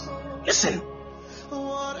charge. Listen,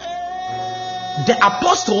 the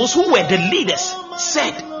apostles who were the leaders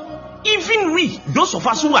said, even we, those of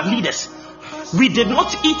us who are leaders, we did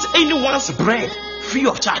not eat anyone's bread free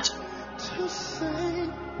of charge.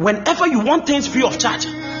 Whenever you want things free of charge,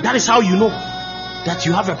 that is how you know that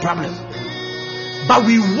you have a problem. But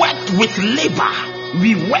we worked with labor.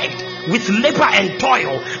 We worked with labor and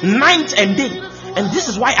toil night and day. And this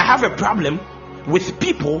is why I have a problem with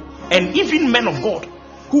people and even men of God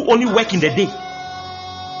who only work in the day.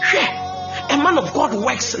 A man of God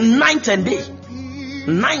works night and day.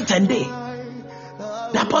 Night and day.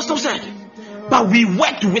 The apostle said, but we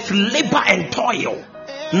worked with labor and toil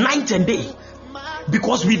night and day,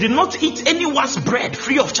 because we did not eat anyone's bread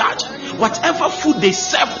free of charge. Whatever food they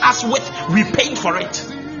served us with, we paid for it.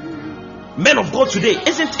 Men of God today,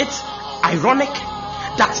 isn't it ironic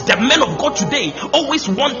that the men of God today always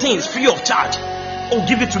want things free of charge? Oh,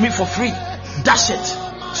 give it to me for free. Dash it.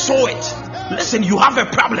 Sow it. Listen, you have a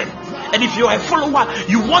problem. And if you're a follower,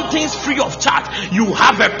 you want things free of charge. You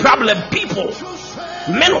have a problem, people.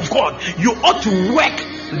 Men of God, you ought to work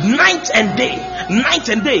night and day. Night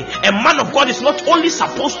and day. A man of God is not only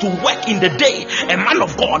supposed to work in the day. A man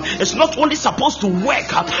of God is not only supposed to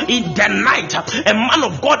work in the night. A man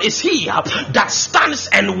of God is he that stands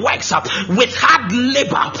and works with hard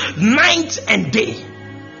labor night and day.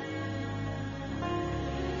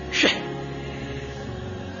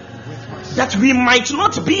 That we might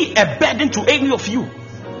not be a burden to any of you.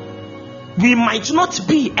 We might not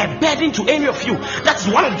be a burden to any of you. That's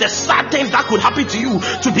one of the sad things that could happen to you,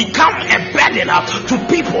 to become a burden to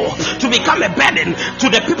people, to become a burden to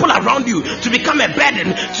the people around you, to become a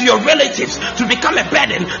burden to your relatives, to become a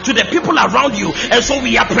burden to the people around you. And so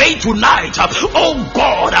we are praying tonight, oh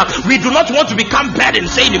God, we do not want to become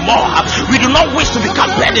burdens anymore. We do not wish to become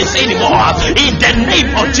burdens anymore. In the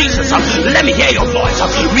name of Jesus, let me hear your voice.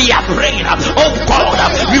 We are praying, oh God,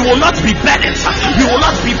 we will not be burdens. We will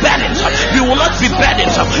not be burdens. We will not be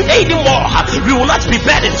burdens anymore. We will not be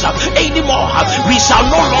burdens anymore. We shall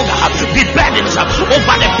no longer be burdens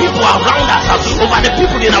over the people around us, over the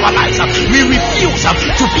people in our lives. We refuse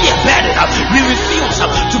to be a burden. We refuse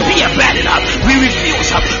to be a burden. We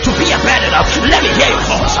refuse to be a burden. Let me hear your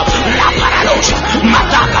voice. La paradosha,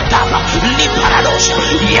 matakataba, li paradosha.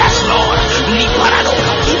 Yes, Lord. Li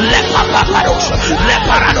paradosha, le paradosha, le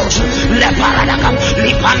paradosha, le paradaka,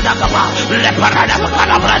 li pandakaba, le paradaka,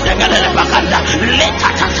 kalabranda. We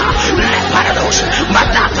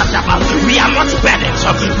are not burdens.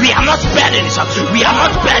 We are not burdens. We are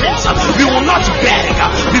not burdens. We will not beg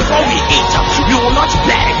before we eat. We will not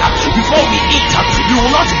beg before we eat. We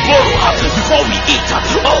will not borrow before we eat.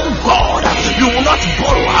 Oh God, we will not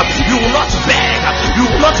borrow. We will not beg. We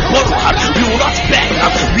will not borrow. We will not beg.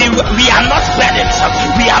 We are not burdens.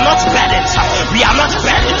 We are not burdens. We are not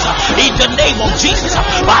burdens. In the name of Jesus.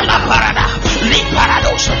 Le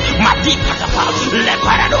paradox, Madikatapa, Le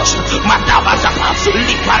paradox, Madabazapa,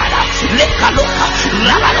 Le parada, Le caloca,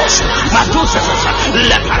 Lavados, Madusa,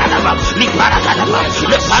 Le paradaba, Le paradaba,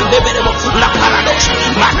 Le pandebebo, La paradox,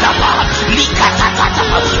 Madaba, Le catatata,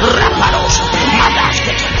 Rapados,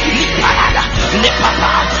 Madasket, Le parada, Le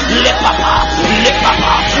papa, Le papa, Le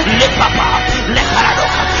papa, Le papa, Le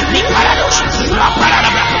paradoxa, Le paradox, La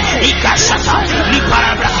paradaba, Ikashata, Le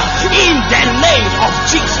paradaba, in the name of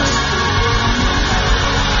Jesus.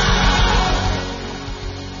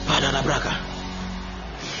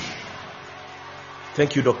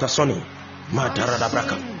 Thank you, Dr. Sonny.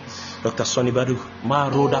 Dr. Sonny Badu.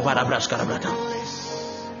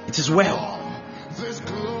 It is well.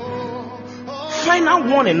 Final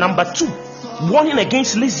warning number 2. Warning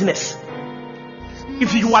against laziness.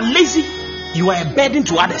 If you are lazy, you are a burden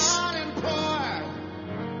to others.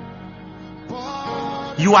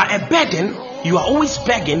 You are a burden. You are always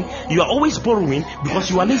begging. You are always borrowing because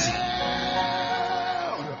you are lazy.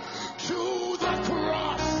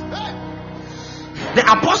 The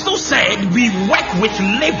apostle said we work with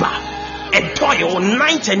labor and toil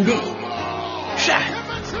night and day.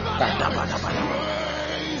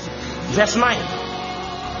 Verse 9.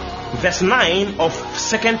 Verse 9 of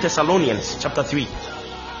 2 Thessalonians chapter 3.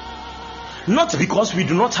 Not because we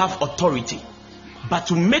do not have authority, but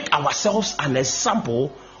to make ourselves an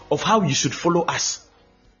example of how you should follow us.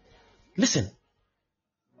 Listen.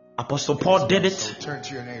 Apostle Paul did it.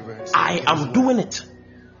 I am doing it.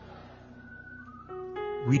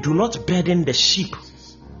 We do not burden the sheep.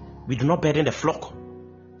 We do not burden the flock.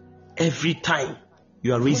 Every time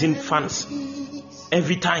you are raising funds,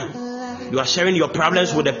 every time you are sharing your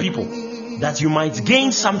problems with the people, that you might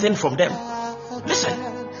gain something from them. Listen,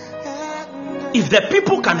 if the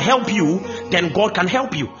people can help you, then God can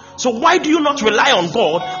help you. So why do you not rely on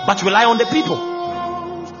God, but rely on the people?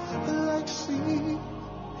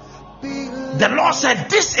 The Lord said,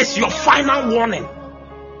 this is your final warning.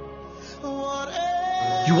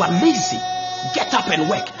 You are lazy. Get up and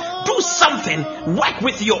work. Do something. Work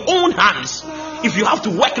with your own hands. If you have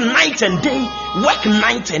to work night and day, work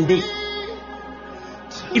night and day.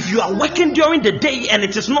 If you are working during the day and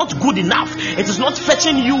it is not good enough, it is not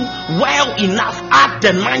fetching you well enough, add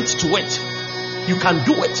the night to it. You can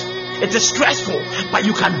do it. It is stressful, but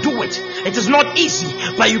you can do it. It is not easy,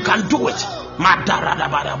 but you can do it.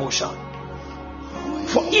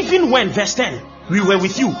 For even when, verse 10, we were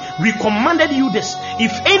with you, we commanded you this: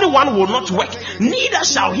 if anyone will not work, neither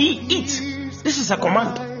shall he eat. This is a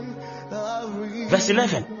command. Verse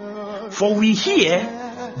 11, for we hear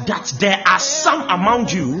that there are some among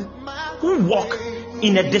you who walk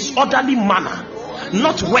in a disorderly manner,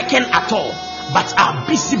 not working at all, but are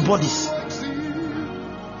busybodies.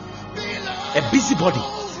 A busybody.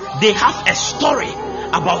 They have a story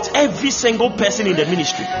about every single person in the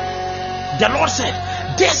ministry. The Lord said,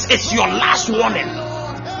 this is your last warning.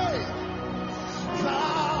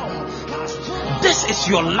 This is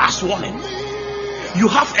your last warning. You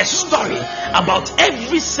have a story about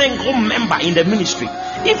every single member in the ministry,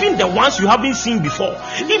 even the ones you haven't seen before,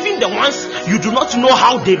 even the ones you do not know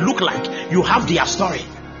how they look like. You have their story.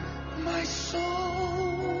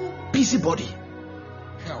 Busybody.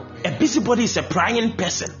 A busybody is a prying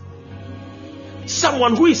person,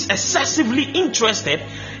 someone who is excessively interested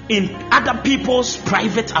in other people's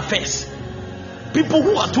private affairs. People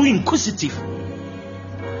who are too inquisitive.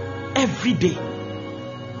 Every day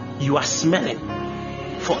you are smelling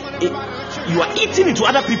for it. You are eating into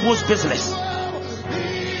other people's business.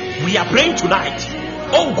 We are praying tonight.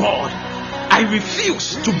 Oh God, I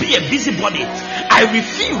refuse to be a busybody. I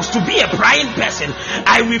refuse to be a prying person.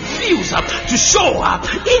 I refuse to show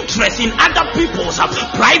interest in other people's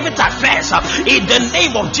private affairs. In the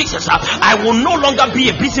name of Jesus, I will no longer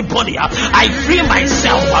be a busybody. I free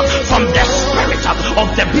myself from the spirit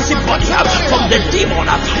of the busybody, from the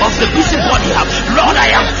demon of the busybody. Lord,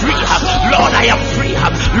 I am free. Lord, I am free.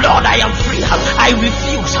 Lord, I am free. I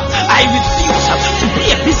refuse to be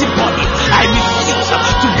a busybody. I refuse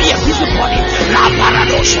to be a busybody. La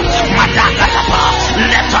paradosha, madakatapa,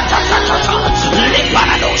 le tatatata, le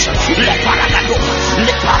paradosha, le paragadosha,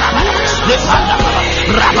 le parabada, le pandababa,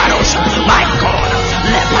 rabadosha, my God,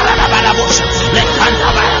 le paradabadabosha, le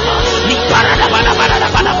pandabadaba, le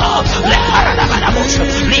paradabadabadabadaba, le paradabadabosha,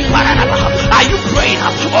 le paradababa. Are you praying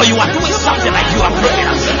or you are doing something like you are praying?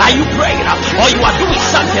 Are you praying or you are doing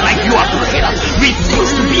something like you are praying?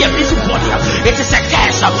 Refuse to be a busybody. It is a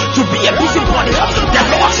curse to be a busybody. The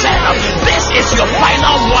Lord said, this is your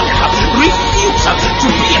final warning. Refuse to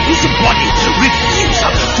be a busybody. Refuse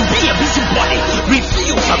to be a busybody.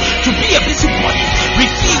 Refuse to be a busybody.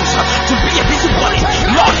 Refuse to be a busybody.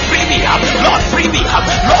 Lord, free me up. Lord, free me up.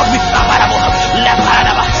 Lord, we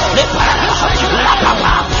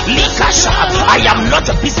I am not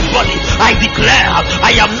a busybody. I declare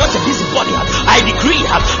I am not a busybody. I decree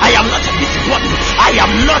I am not a busybody. I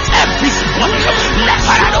am not a busybody.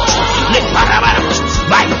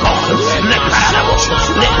 My God,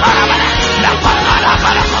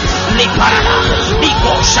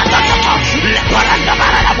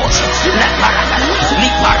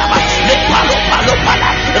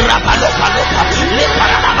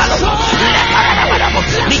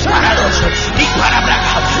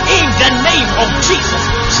 in the name of Jesus,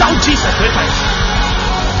 shout Jesus Christ.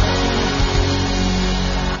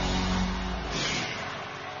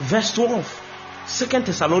 Verse 12, 2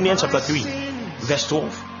 Thessalonians chapter 3, verse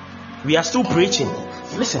 12. We are still preaching.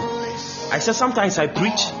 Listen, I said sometimes I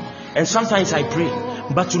preach and sometimes I pray,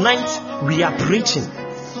 but tonight we are preaching.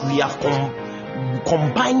 We have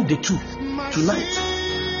combined the two tonight.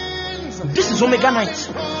 This is Omega night,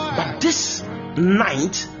 but this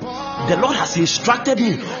night the Lord has instructed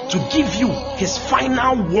me to give you his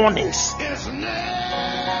final warnings.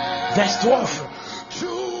 Verse 12.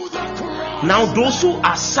 Now those who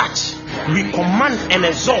are such we command and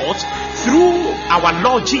exhort through our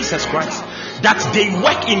Lord Jesus Christ, that they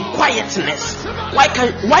work in quietness. Why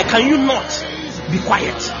can you not be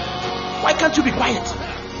quiet? Why can't you be quiet?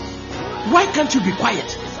 Why can't you be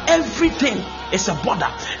quiet? Everything is a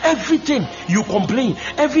bother. Everything you complain,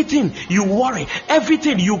 everything you worry,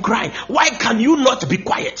 everything you cry. Why can you not be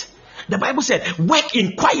quiet? The Bible said, work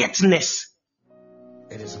in quietness.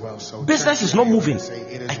 Business is not moving.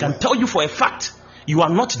 I can tell you for a fact, you are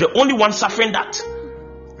not the only one suffering that.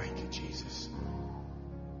 Thank you, Jesus.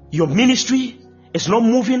 Your ministry is not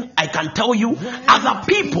moving. I can tell you, other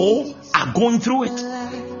people are going through it.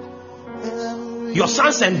 Your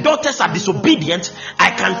sons and daughters are disobedient. I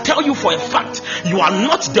can tell you for a fact, you are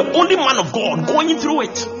not the only man of God going through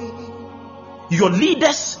it. Your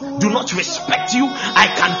leaders do not respect you. I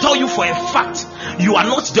can tell you for a fact, you are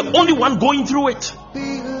not the only one going through it.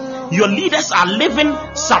 Your leaders are living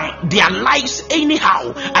their lives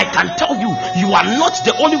anyhow. I can tell you, you are not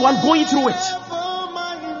the only one going through it.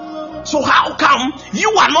 So how come you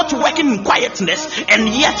are not working in quietness and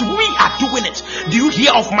yet we are doing it? Do you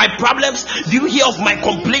hear of my problems? Do you hear of my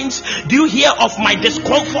complaints? Do you hear of my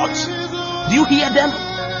discomforts? Do you hear them?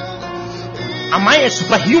 Am I a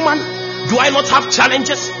superhuman? Do I not have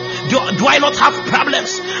challenges? Do I not have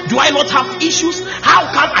problems? Do I not have issues?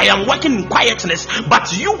 How come I am working in quietness,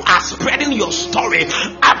 but you are spreading your story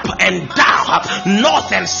up and down,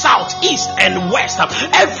 north and south, east and west?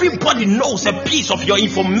 Everybody knows a piece of your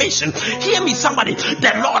information. Hear me, somebody.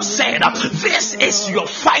 The Lord said, this is your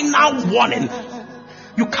final warning.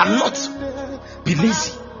 You cannot be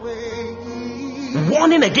lazy.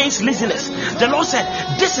 Warning against laziness. The Lord said,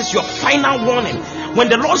 this is your final warning. When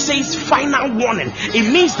the Lord says final warning,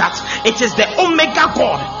 it means that it is the Omega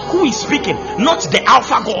God who is speaking, not the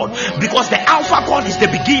Alpha God, because the Alpha God is the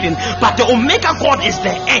beginning, but the Omega God is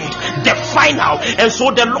the end, the final. And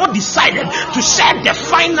so the Lord decided to share the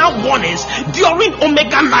final warnings during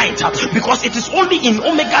Omega night, because it is only in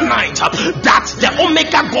Omega night that the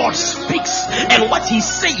Omega God speaks, and what he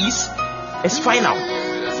says is final.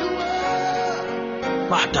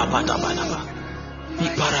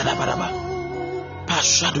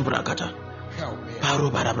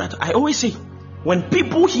 I always say, when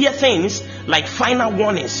people hear things like final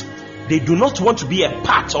warnings, they do not want to be a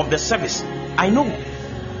part of the service. I know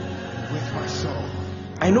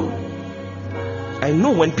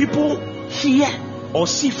when people hear or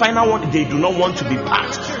see final warning, they do not want to be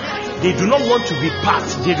part. They do not want to be part.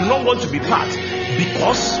 They do not want to be part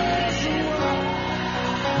because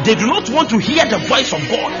they do not want to hear the voice of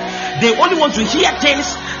God. They only want to hear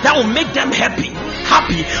things that will make them happy.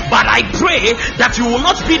 But I pray that you will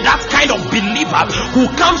not be that kind of believer who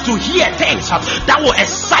comes to hear things that will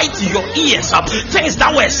excite your ears, things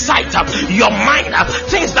that will excite your mind,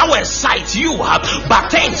 things that will excite you, but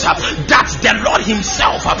things that the Lord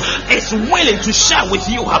himself is willing to share with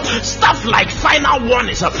you. Stuff like final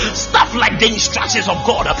warnings, stuff like the instructions of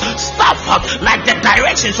God, stuff like the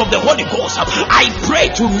directions of the Holy Ghost. I pray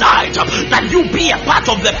tonight that you be a part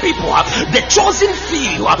of the people, the chosen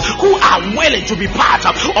few who are willing to be part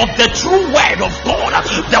of the true word of God,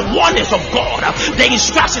 the warnings of God, the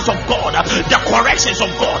instructions of God, the corrections of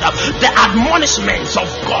God, the admonishments of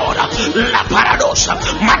God. La paradoxa,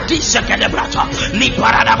 Matisa Celebrata, Li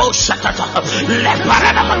Paradabosha, Le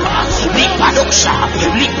Paradabata, Li Padoxa,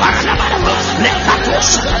 Li Paradabata, Le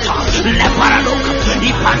Catosha, Le Paradoxa,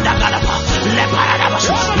 Li Pandagadaba, Le Paradabas,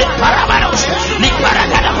 Le Parabados, Li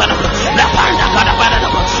Paragadabata, Le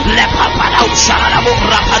Pandagadabata, Le Papadosha, La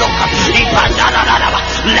Burapadoka, Li Pandana.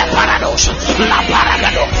 Le paradox, la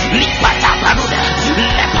paragado, li pataparuda,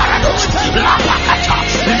 le paradox, la pacata,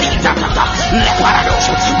 li tatata, le paradox,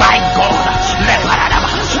 my God, le paradaba,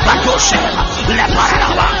 batosha, le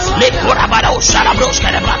paradaba, le porabado, sharabros,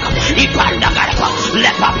 carabaca, I pandagarapa,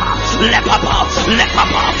 le papa, le papa, le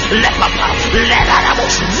papa, le papa, le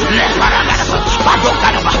radabos, le paragadaba,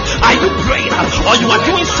 badogaraba. Are you praying or you are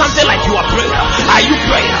doing something like you are praying? Are you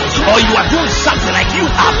praying or you are doing something like you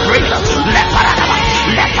are praying? Le paradaba.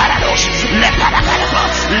 Le paradox, le paragadaba,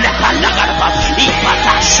 le pandagadaba,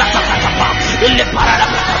 ipata shatakatapa, le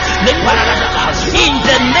paradaba, le paradaba. In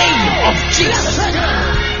the name of Jesus.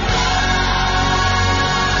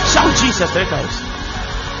 Shout Jesus 3 times.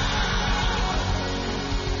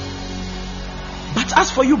 But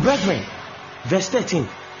as for you, brethren, verse 13,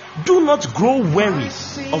 do not grow weary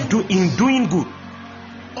of doing good.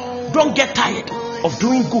 Don't get tired of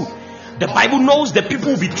doing good. The Bible knows that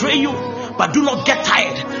people will betray you, but do not get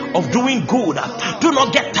tired of doing good. Do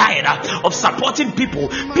not get tired of supporting people.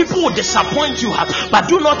 People will disappoint you, but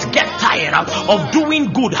do not get tired of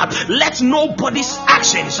doing good. Let nobody's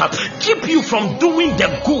actions keep you from doing the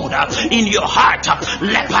good in your heart.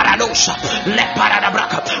 Le paradosha, le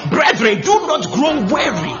paradabraka. Brethren, do not grow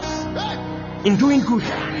weary in doing good.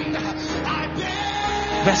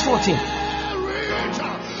 Verse 14.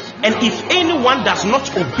 And if anyone does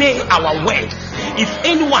not obey our word, if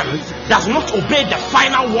anyone does not obey the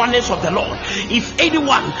final warnings of the Lord, if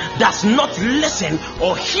anyone does not listen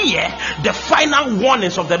or hear the final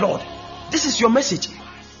warnings of the Lord, this is your message.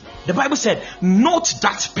 The Bible said, note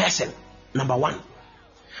that person. Number 1,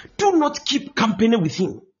 do not keep company with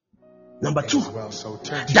him. Number 2,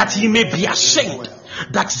 that he may be ashamed,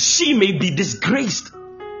 that she may be disgraced.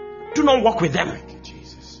 Do not walk with them.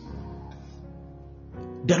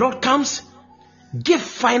 The Lord comes, give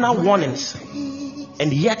final warnings,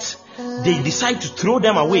 and yet they decide to throw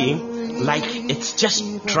them away like it's just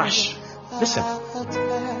trash. Listen,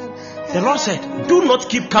 the Lord said, do not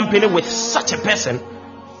keep company with such a person,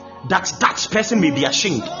 that person may be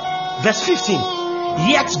ashamed. Verse 15,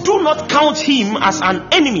 yet do not count him as an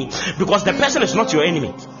enemy, because the person is not your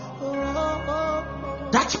enemy.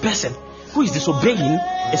 That person who is disobeying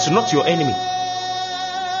is not your enemy.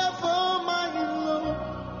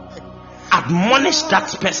 Admonish that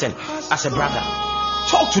person as a brother.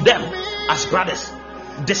 Talk to them as brothers.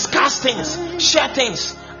 Discuss things, share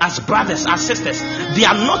things, as brothers, as sisters. They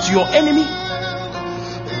are not your enemy.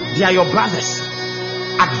 They are your brothers.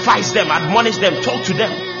 Advise them, admonish them, talk to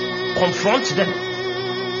them, confront them.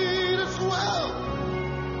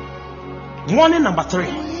 Warning number 3.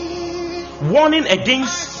 Warning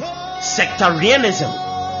against sectarianism.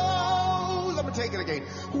 Let me take it again.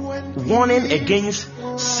 Warning against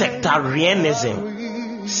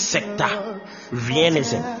sectarianism.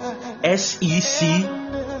 Sectarianism.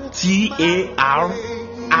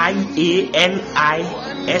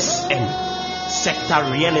 SECTARIANISM.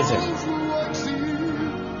 Sectarianism.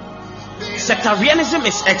 Sectarianism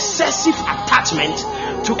is excessive attachment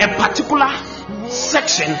to a particular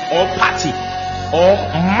section or party or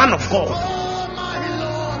man of God.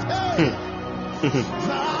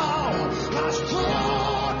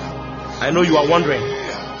 I know you are wondering,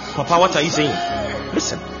 Papa, what are you saying?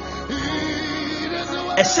 Listen.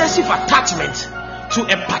 Excessive attachment to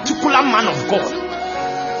a particular man of God.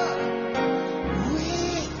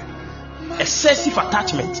 Excessive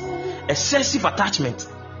attachment. Excessive attachment.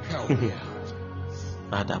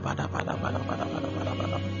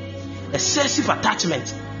 Excessive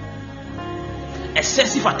attachment.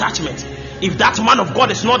 Excessive attachment. If that man of God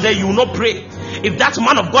is not there, you will not pray. If that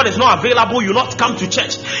man of God is not available, you will not come to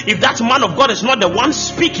church. If that man of God is not the one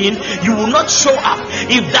speaking, you will not show up.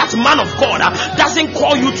 If that man of God doesn't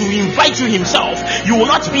call you to invite you himself, you will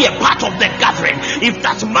not be a part of the gathering. If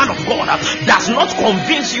that man of God does not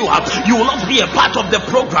convince you, you will not be a part of the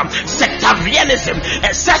program. Sectarianism,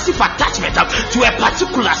 excessive attachment to a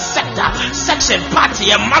particular sector, section, party,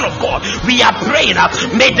 a man of God. We are praying,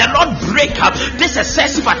 may the Lord break up this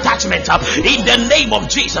excessive attachment in the name of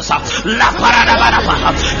Jesus. Lord,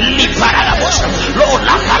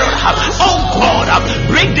 oh God,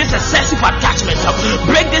 break this excessive attachment,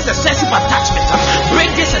 break this excessive attachment,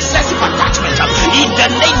 break this excessive attachment in the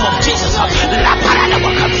name of Jesus.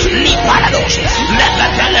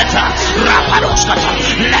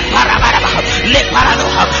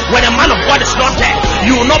 When a man of God is not there,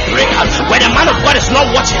 you will not pray. When a man of God is not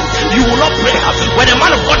watching, you will not pray. When a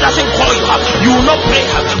man of God doesn't call you, you will not pray.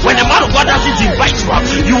 When a man of God doesn't invite you,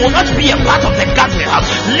 you will not be a part of the gathering.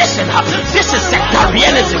 Listen, this is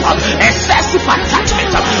sectarianism, excessive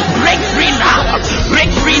attachment. Break free now,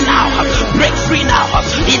 break free now, break free now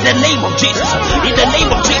in the name of Jesus. In the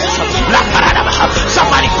name of Jesus.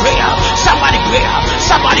 Somebody pray, somebody pray,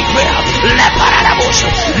 somebody pray.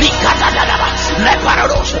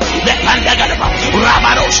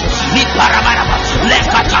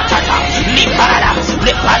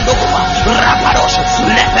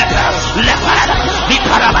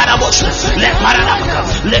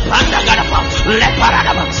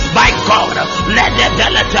 By God, let the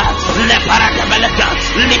beleta, le parada beleta,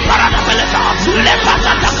 li parada beleta, le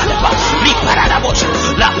patata galapa, li parada bosh,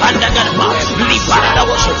 la panda galapa, li parada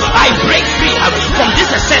bosh. I break free from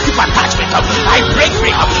this excessive attachment. I break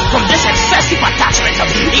free from this excessive attachment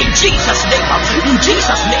in Jesus' name, in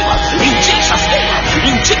Jesus' name, in Jesus' name,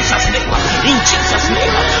 in Jesus' name, in Jesus'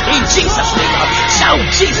 name, in Jesus' name. Shout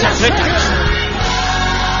Jesus victory.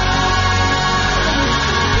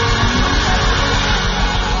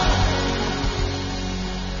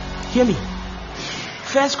 Hear me.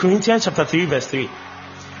 1 Corinthians chapter 3 verse 3.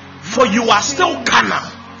 For you are still carnal.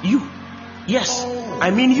 You. Yes,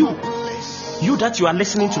 I mean you. You that you are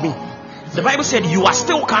listening to me. The Bible said you are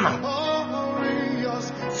still carnal.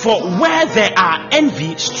 For where there are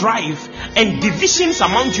envy, strife, and divisions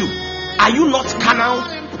among you, are you not carnal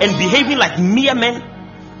and behaving like mere men?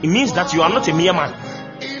 It means that you are not a mere man,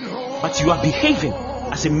 but you are behaving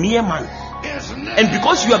as a mere man. And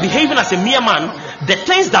because you are behaving as a mere man, the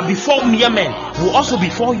things that befall mere men will also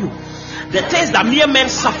befall you. The things that mere men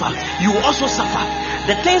suffer, you will also suffer.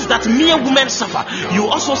 The things that mere women suffer, you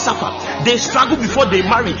will also suffer. They struggle before they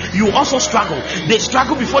marry, you will also struggle. They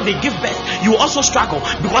struggle before they give birth, you will also struggle,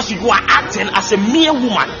 because you are acting as a mere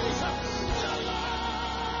woman.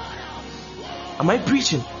 Am I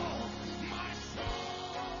preaching?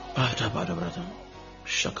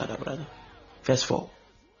 Verse 4.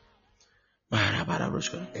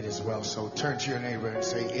 It is well. So turn to your neighbor and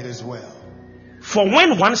say, it is well. For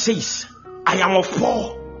when one says, I am of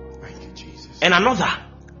Paul, Thank you, Jesus. and another,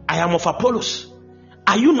 I am of Apollos,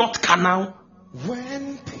 are you not carnal?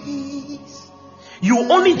 When peace,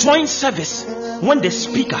 You only join service when the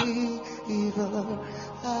speaker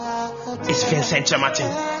is Vincent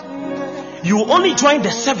Kyeremateng. You only join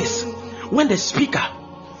the service when the speaker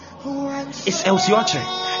is Elsioche.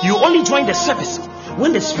 You only join the service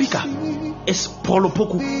when the speaker is Paulo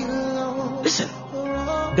Poku. Listen,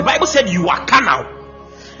 the Bible said you are carnal.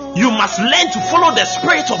 You must learn to follow the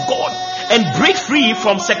Spirit of God and break free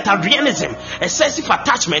from sectarianism, excessive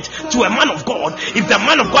attachment to a man of God. If the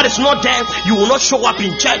man of God is not there, you will not show up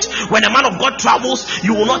in church. When a man of God travels,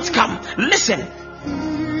 you will not come. Listen,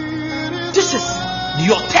 this is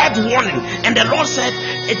your third warning, and the Lord said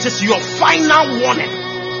it is your final warning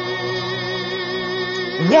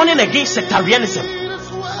against sectarianism.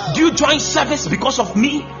 Do you join service because of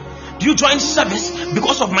me? Do you join service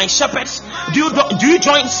because of my shepherds? Do you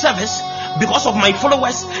join service because of my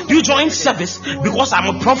followers? Do you join service because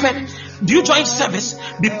I'm a prophet? Do you join service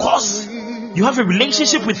because you have a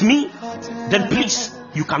relationship with me? Then please,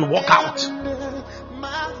 you can walk out.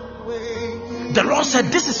 The Lord said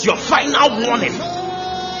this is your final warning.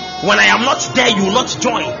 When I am not there, you will not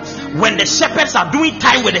join. When the shepherds are doing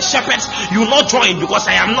time with the shepherds, you will not join because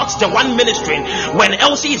I am not the one ministering. When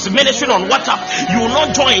Elsie is ministering on WhatsApp, you will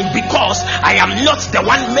not join because I am not the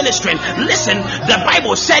one ministering. Listen, the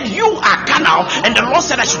Bible said you are carnal, and the Lord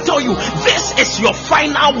said I should tell you this is your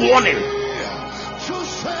final warning.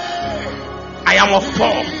 I am of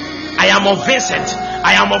Paul, I am of Vincent,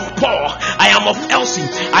 I am of Paul, I am of Elsie,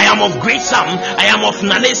 I am of Great Sam, I am of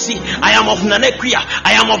Nanesi, I am of Nanekia,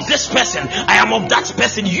 I am of this person, I am of that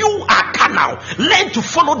person. You are carnal. Learn to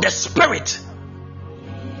follow the Spirit.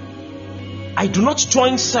 I do not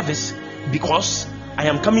join service because I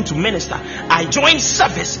am coming to minister. I join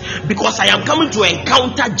service because I am coming to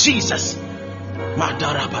encounter Jesus.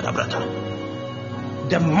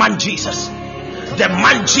 The man Jesus, the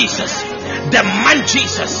man Jesus, the man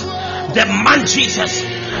Jesus, the man Jesus,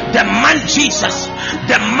 the man Jesus,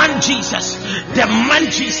 the man Jesus, the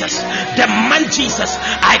man Jesus, the man Jesus.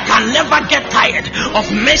 I can never get tired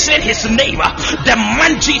of mentioning his name. The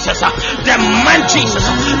man Jesus, the man Jesus.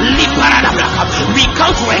 We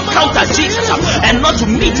come to encounter Jesus and not to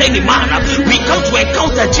meet any man. We come to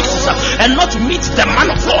encounter Jesus and not to meet the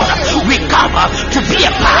man of God. We come to be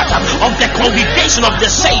a part of the congregation of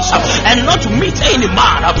the saints and not to meet any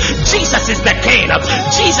man. Jesus is the King.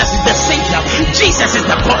 Jesus is the Savior. Jesus is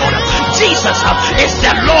the God. Jesus is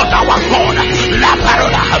the Lord our God. La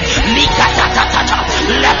parola,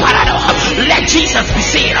 let Jesus be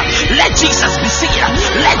seen. Let Jesus be seen.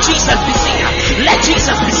 Let Jesus be seen. Let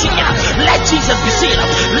Jesus be seen. Let Jesus be seen.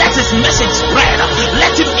 Let his message spread.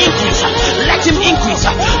 Let him increase. Let him increase.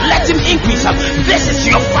 Let him increase. This is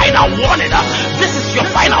your final warning. This is your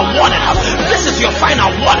final warning. This is your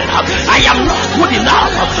final warning. I am not good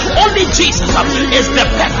enough. Only Jesus is the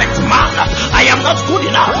perfect man. I am not good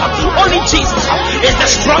enough. Only Jesus is the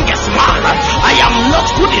strongest man. I am not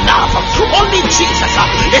good enough. Only Jesus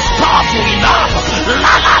is powerful enough.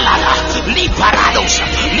 La la la la. Li paradoxa.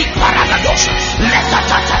 Li paradoxa. Le ta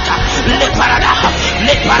ta ta ta. Le parada.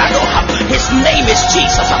 Le paradoxa. His name is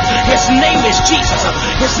Jesus. His name is Jesus.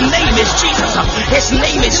 His name is Jesus. His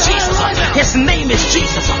name is Jesus. His name is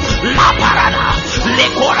Jesus. La parada. Le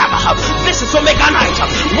koraba. This is Omega Night.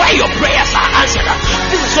 Where your prayers are answered.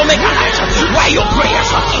 This is Omega Night. Where your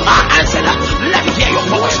prayers are answered. Let me hear your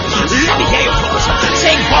voice. Let me hear your voice.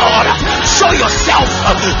 Say, God, show yourself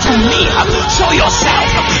to me. Show yourself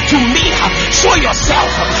to me. Show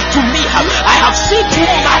yourself to me. I have seen too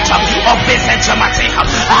much of Vincent. I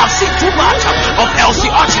have seen too much of Elsie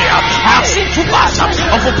Archie. I have seen too much of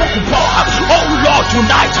Opokupo. Oh Lord,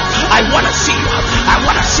 tonight I want to see you. I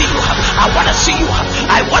want to see you. I want to see you.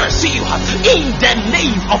 I want to see you in the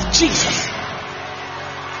name of Jesus.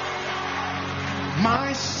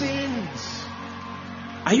 My sins.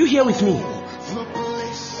 Are you here with me?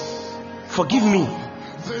 Forgive me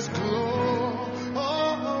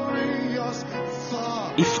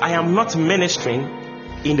if I am not ministering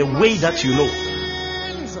in the way that you know.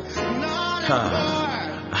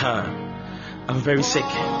 I'm very sick.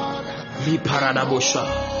 Be paradabosha.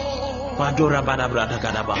 Madora badabrada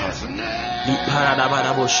gadabaha. Be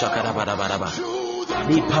paradabadabosha kadabadabadaba.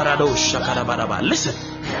 Be paradosha kadabadaba. Listen.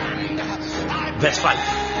 Verse 5.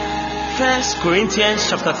 1 Corinthians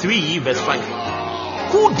chapter 3 verse 5.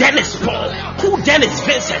 Who then is Paul? Who then is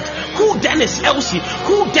Vincent? Who then is Elsie?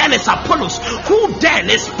 Who then is Apollos? Who then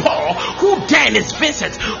is Paul? Who then is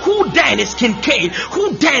Vincent? Who then is Kincaid?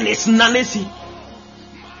 Who then is Nanesi?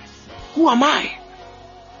 Who am I?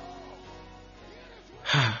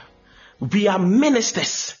 We are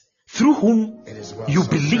ministers through whom you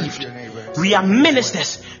believed. We are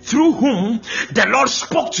ministers through whom the Lord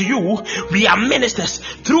spoke to you. We are ministers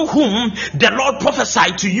through whom the Lord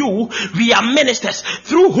prophesied to you. We are ministers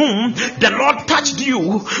through whom the Lord touched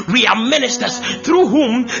you. We are ministers through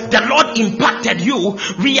whom the Lord impacted you.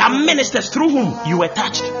 We are ministers through whom you were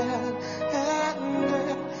touched.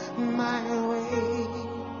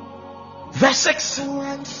 Verse 6.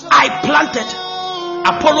 I planted,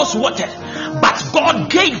 Apollos watered, but God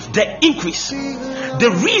gave the increase. The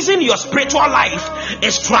reason your spiritual life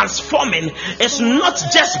is transforming is not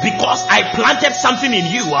just because I planted something in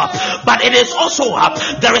you, but it is also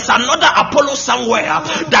there is another Apollo somewhere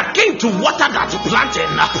that came to water that planting,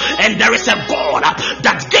 and there is a God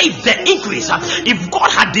that gave the increase. If God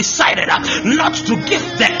had decided not to give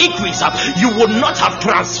the increase, you would not have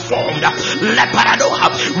transformed.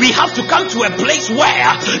 We have to come to a place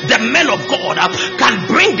where the men of God can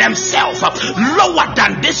bring themselves lower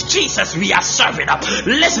than this Jesus we are serving.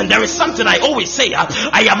 Listen, there is something I always say.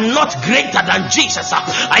 I am not greater than Jesus.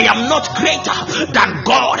 I am not greater than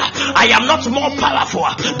God. I am not more powerful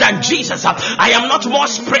than Jesus. I am not more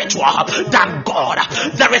spiritual than God.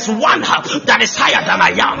 There is one that is higher than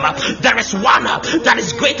I am. There is one that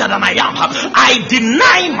is greater than I am. I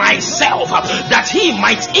deny myself that he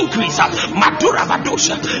might increase. Madura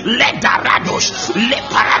Badosh, Ledaradosh,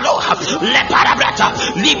 Leparado, Leparabrata,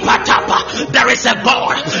 Lipatapa. There is a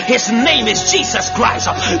God. His name is Jesus Christ.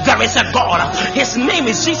 There is a God. His name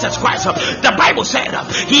is Jesus Christ. The Bible said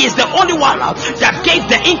he is the only one that gave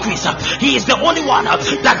the increase. He is the only one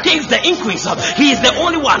that gave the increase. He is the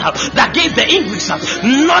only one that gave the increase.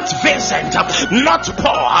 Not Vincent, not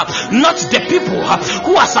Paul, not the people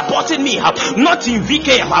who are supporting me, not in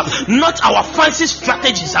VK, not our fancy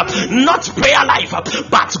strategies, not prayer life,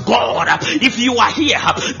 but God. If you are here,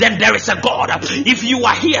 then there is a God. If you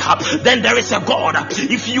are here, then there is a God.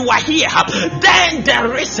 If you are here, then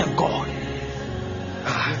there is a God.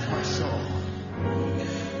 My soul.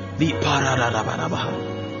 We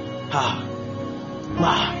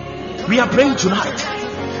are praying tonight.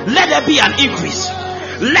 Let there be an increase.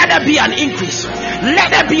 Let there be an increase.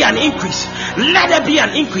 Let there be an increase. Let there be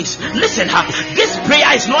an increase. Listen, this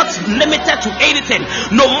prayer is not limited to anything.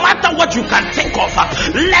 No matter what you can think of,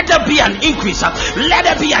 let there be an increase. Let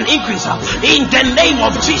there be an increase in the name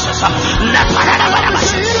of Jesus.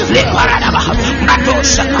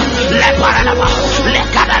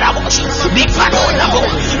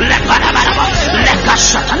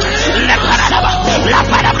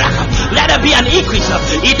 Let there be an increase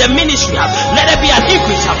in the ministry. Let there be an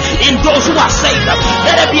increase in those who are saved.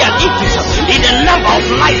 Let there be an increase in the number of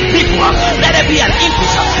life people. Let there be an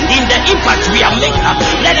increase in the impact we are making.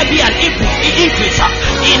 Let there be an increase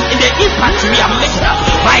in the impact we are making.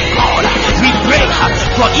 My God, we pray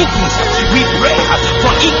for increase. We pray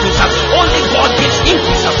for increase. Only God gives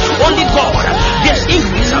increase. Only God gives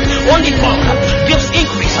increase. Only God gives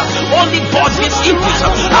increase. Only God gives increase.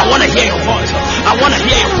 I want to hear your voice. I want to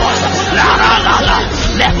hear your voice. La la la la.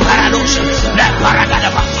 Let paradox. Let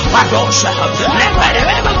paragadaba. Padosha. Let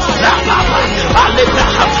paragadaba. La papa.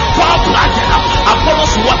 Alebraham. God planted.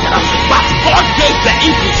 Apollos watered. But God gave the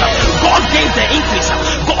increase. God gave the increase.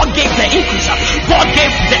 God gave the increase. God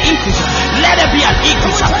gave the increase. Let there be an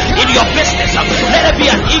increase in your business. Let there be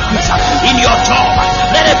an increase in your job.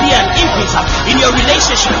 Let there be an increase in your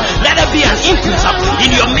relationship. Let there be an increase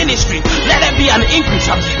in your ministry. Let there be an increase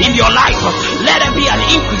in your life. Let there be an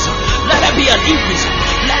increase. Let there be an increase.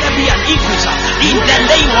 Let there be an increase in the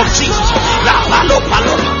name of Jesus. Rabalo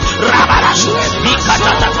palo, rabarash,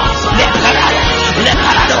 nikatata, leparado,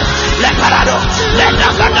 leparado, leparado,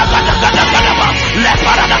 leparado,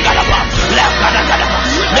 leparado,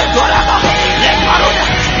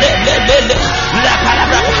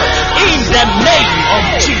 in the name of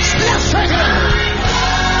Jesus.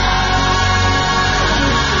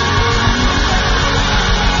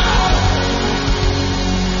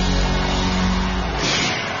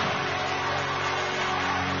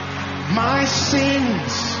 My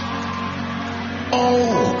sins,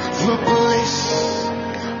 oh, the bliss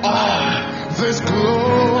of this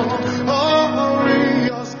glorious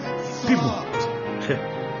People,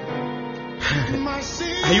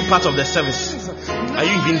 are you part of the service? Are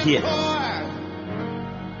you even here?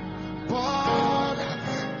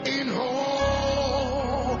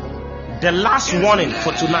 The last warning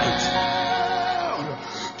for tonight.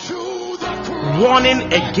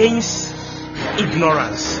 Warning against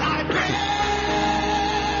ignorance.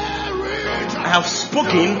 I have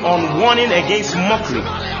spoken on warning against mockery,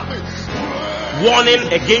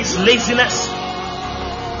 warning against laziness,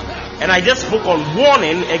 and I just spoke on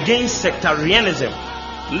warning against sectarianism.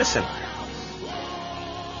 Listen,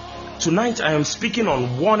 tonight I am speaking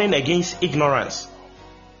on warning against ignorance.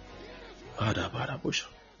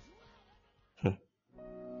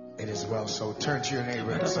 It is well. So turn to your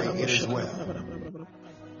neighbor and say, it is well.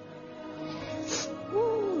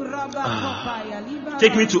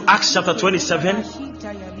 Take me to Acts chapter 27,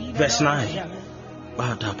 verse 9.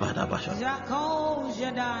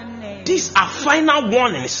 These are final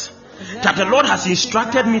warnings that the Lord has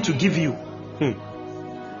instructed me to give you.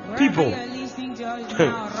 People,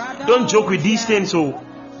 don't joke with these things. So,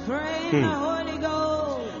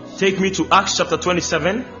 take me to Acts chapter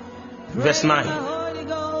 27, verse 9.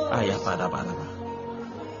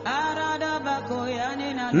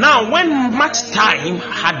 Now, when much time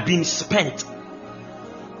had been spent,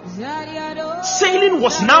 sailing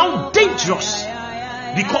was now dangerous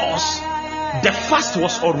because the fast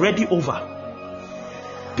was already over.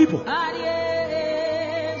 People,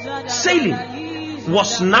 sailing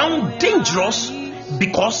was now dangerous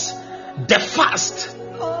because the fast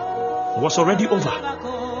was already over.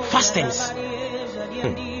 Fastings.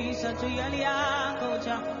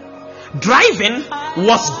 Driving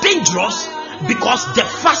was dangerous because the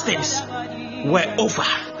fastings were over.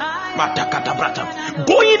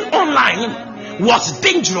 Going online was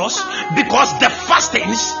dangerous because the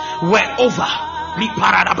fastings were over.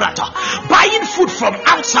 Buying food from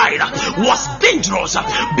outside was dangerous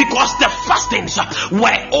because the fastings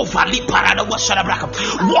were over.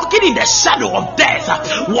 Walking in the shadow of death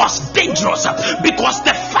was dangerous because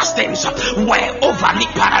the fastings were over.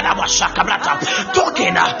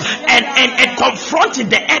 Talking and confronting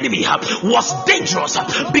the enemy was dangerous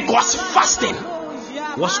because fasting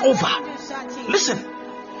was over. Listen,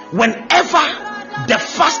 whenever the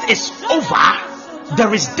fast is over,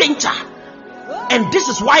 there is danger. And this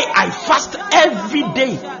is why I fast every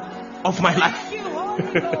day of my life.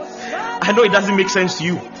 I know it doesn't make sense to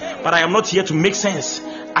you, but I am not here to make sense.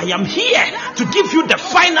 I am here to give you the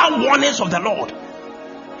final warnings of the Lord.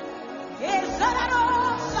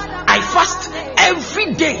 I fast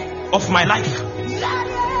every day of my life.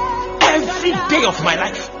 Every day of my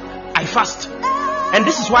life, I fast. And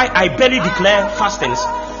this is why I barely declare fastings,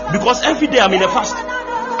 because every day I'm in a fast.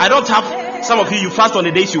 I don't have. Some of you fast on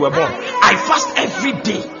the days you were born. I fast every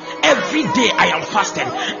day. Every day I am fasting.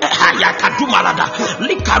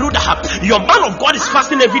 Your man of God is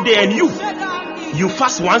fasting every day, and you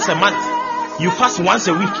fast once a month. You fast once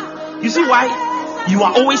a week. You see why? You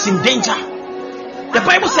are always in danger. The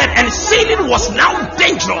Bible said, and sailing was now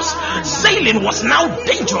dangerous. Sailing was now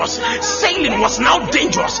dangerous. Sailing was now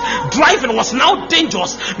dangerous. Driving was now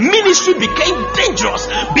dangerous. Ministry became dangerous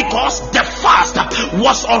because the fast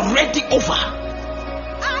was already over.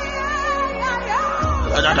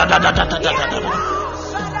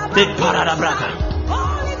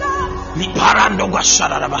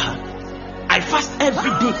 I fast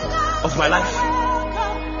every day of my life.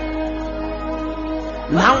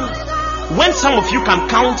 Now, when some of you can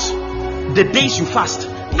count the days you fast,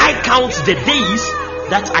 I count the days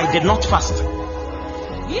that I did not fast,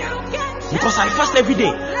 because I fast every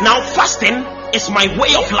day. Now, fasting is my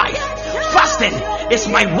way of life. Fasting is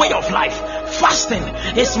my way of life. Fasting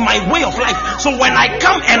is my way of life. So when I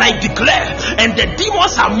come and I declare, and the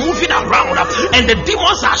demons are moving around, and the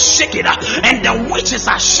demons are shaking, and the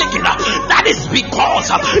witches are shaking, that is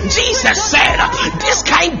because Jesus said, this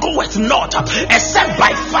kind goeth not except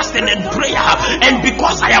by fasting and prayer. And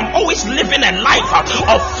because I am always living a life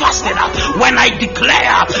of fasting, when I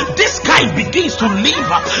declare, this kind begins to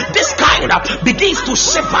live, this kind begins to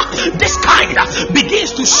shiver, this kind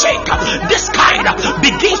begins to shake, this kind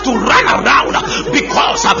begins to run around,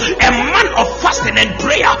 because a man of fasting and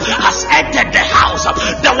prayer has entered the house.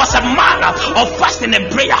 There was a man of fasting and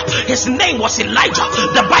prayer. His name was Elijah.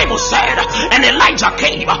 The Bible said, and Elijah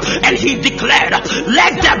came and he declared,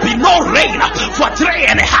 let there be no rain for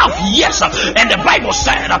 3.5 years. And the Bible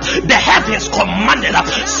said, the heavens commanded.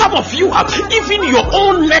 Some of you, even your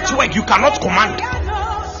own network, you cannot command.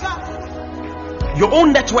 Your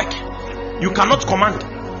own network, you cannot command.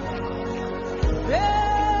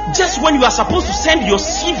 Just when you are supposed to send your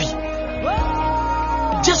CV,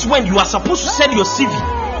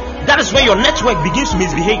 that is when your network begins to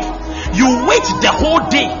misbehave. You wait the whole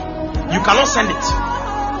day, you cannot send it.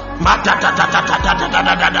 Le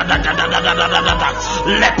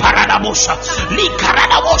paradabosha, li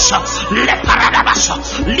karadabosha, le paradabasha,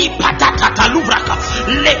 li patata lubraka,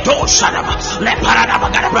 le doshadaba, le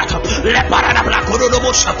paradabagarabraka, le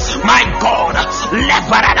paradablakodobosha. My God, le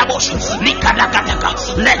paradabosha, li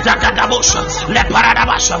kadagataka, le dagadabosha, le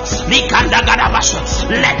paradabasha, li kandagadabasha,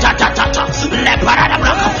 le tatatata, le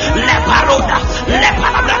paradabraka, le paroda, le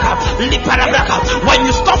parabraka, li parabraka. When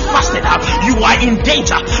you stop fasting, you are in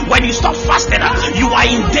danger. When you stop fasting, you are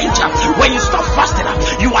in danger. When you stop fasting,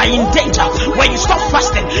 you are in danger. When you stop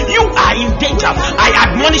fasting, you are in danger. I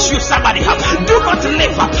admonish you, somebody, do not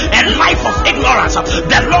live a life of ignorance.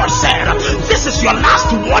 The Lord said, this is your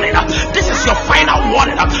last warning. This is your final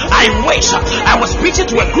warning. I I wish I was preaching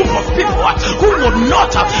to a group of people who would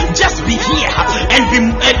not just be here and be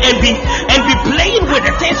playing with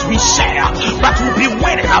the things we share, but will be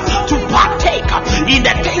willing to partake in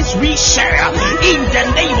the things we share in the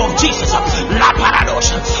name of Jesus. La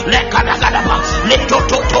paradox, la kadagadaba, le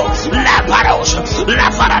tototo, la paradox,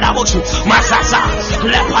 la paradox, masasa,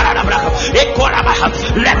 la paradox, ekoraba,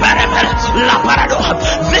 la paradox, la paradox.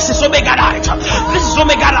 This is Omega Light. This is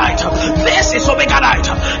Omega Light. This is Omega Light.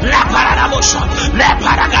 La paradox, la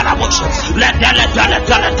paradox, la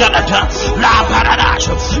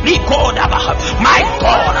paradox, likodaba, my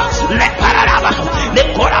God, la paradox,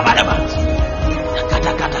 likodaba.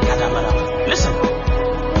 Listen.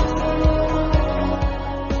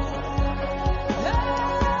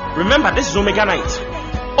 Remember, this is Omega Night.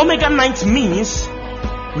 Omega Night means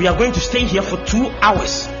we are going to stay here for 2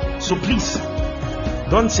 hours. So please,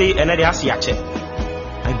 don't say another yache.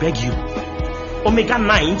 I beg you. Omega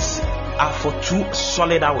Nights are for 2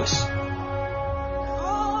 solid hours.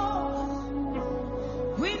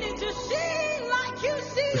 We need to sing like you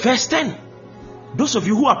sing. Verse 10. Those of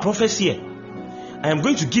you who are prophets here, I am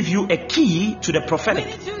going to give you a key to the prophetic.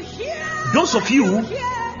 Those of you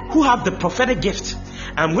who have the prophetic gift,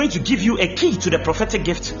 I'm going to give you a key to the prophetic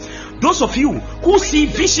gift. Those of you who see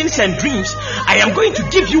visions and dreams, I am going to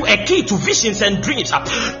give you a key to visions and dreams.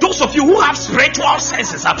 Those of you who have spiritual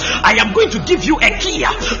senses, I am going to give you a key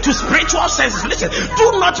to spiritual senses. Listen,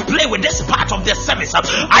 do not play with this part of the service.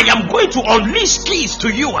 I am going to unleash keys to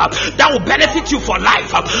you that will benefit you for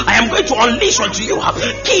life. I am going to unleash unto you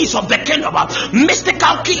keys of the kingdom,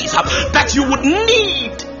 mystical keys that you would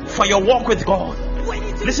need for your walk with God.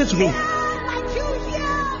 Listen to me.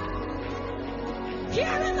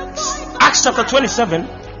 Acts chapter 27,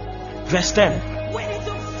 verse 10.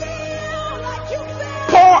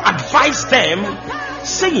 Paul advised them,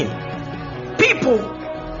 saying, people,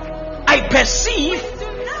 I perceive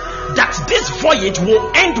that this voyage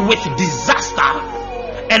will end with disaster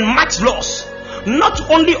and much loss, not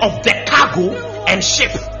only of the cargo and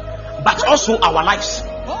ship, but also our lives.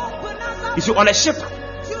 You see, on a ship,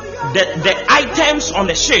 the items on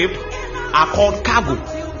the ship are called cargo.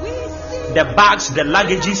 The bags, the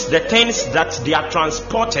luggages, the things that they are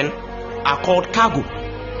transporting are called cargo.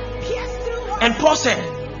 And Paul said,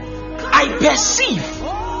 I perceive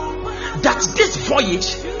that this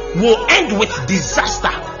voyage will end with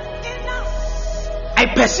disaster. I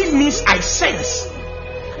perceive means I sense,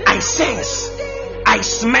 I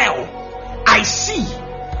smell, I see,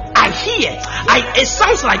 I hear. It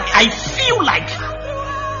sounds like, I feel like.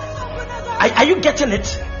 Are you getting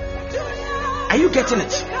it? Are you getting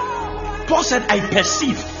it? Paul said, I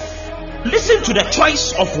perceive. Listen to the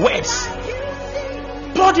choice of words.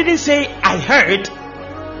 Paul didn't say, I heard.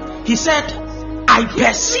 He said, I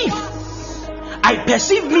perceive. I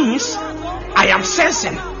perceive means I am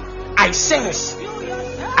sensing. I sense.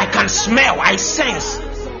 I can smell. I sense.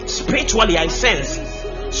 Spiritually, I sense.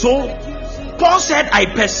 So, Paul said, I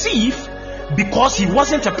perceive because he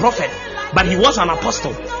wasn't a prophet, but he was an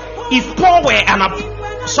apostle. If Paul were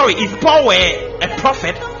a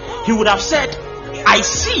prophet, he would have said, I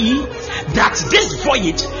see that this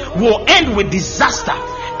voyage will end with disaster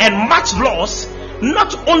and much loss,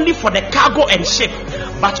 not only for the cargo and ship,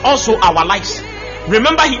 but also our lives.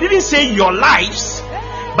 Remember, he didn't say your lives,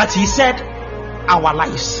 but he said our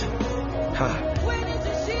lives.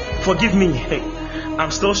 Forgive me,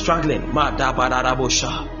 I'm still struggling.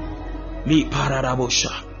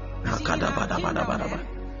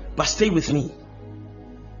 But stay with me.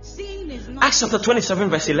 Acts chapter 27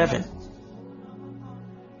 verse 11.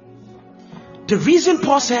 The reason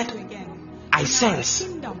Paul said I sense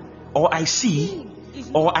or I see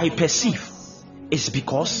or I perceive is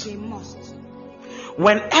because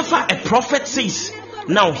whenever a prophet says,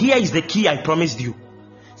 now here is the key I promised you.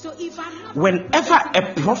 Whenever a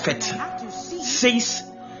prophet says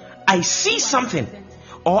I see something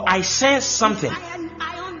or I sense something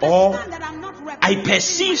or I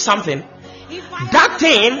perceive something, that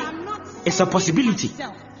thing is a possibility.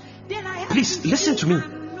 Please listen to me.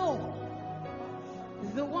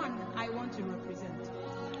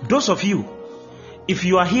 Those of you, if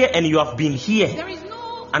you are here and you have been here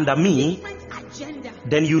under me,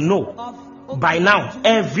 then you know by now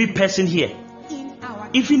every person here,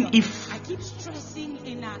 even if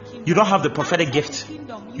you don't have the prophetic gift,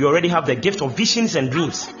 you already have the gift of visions and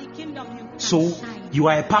dreams. So you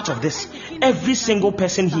are a part of this. Every single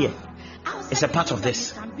person here is a part of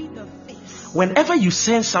this. Whenever you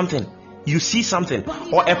sense something, you see something,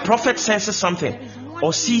 or a prophet senses something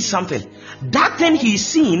or sees something, that thing he is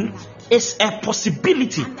seeing is a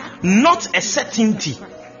possibility, not a certainty.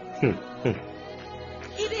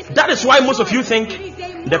 That is why most of you think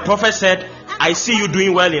the prophet said, I see you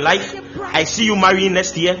doing well in life, I see you marrying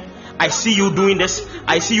next year, I see you doing this,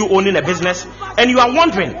 I see you owning a business, and you are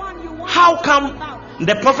wondering, how come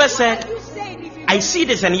the prophet said, I see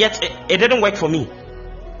this and yet it didn't work for me?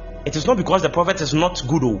 It is not because the prophet is not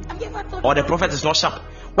good or the prophet is not sharp.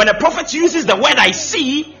 When a prophet uses the word I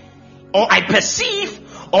see, or I perceive,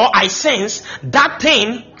 or I sense, that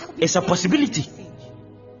thing is a possibility.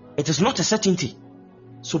 It is not a certainty.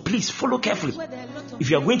 So please follow carefully.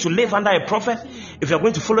 If you are going to live under a prophet, if you are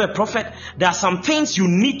going to follow a prophet, there are some things you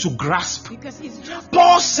need to grasp.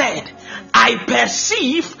 Paul said, I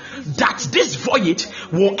perceive that this voyage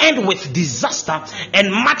will end with disaster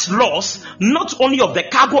and much loss, not only of the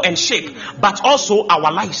cargo and ship, but also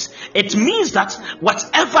our lives. It means that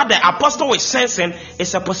whatever the apostle is sensing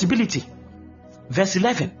is a possibility. Verse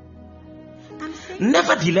 11.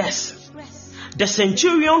 Nevertheless, the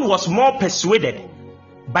centurion was more persuaded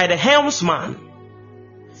by the helmsman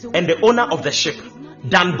and the owner of the ship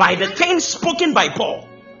than by the things spoken by Paul.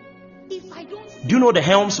 Do you know the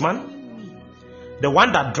helmsman? The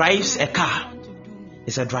one that drives a car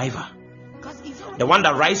is a driver. The one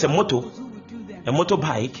that rides a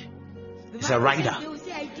motorbike is a rider.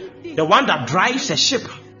 The one that drives a ship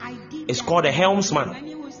is called a helmsman.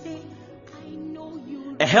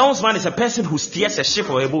 A helmsman is a person who steers a ship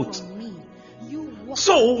or a boat.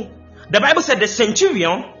 So the Bible said the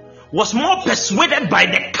centurion was more persuaded by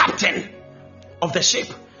the captain of the ship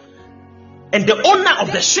and the owner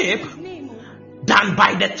of the ship than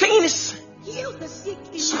by the things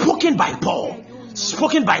spoken by Paul,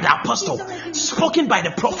 spoken by the apostle, spoken by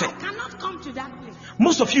the prophet.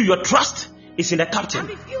 Most of you, your trust is in the captain.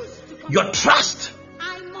 Your trust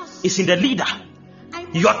is in the leader.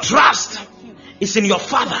 Your trust is in your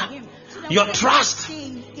father. Your trust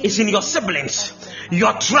is in your siblings.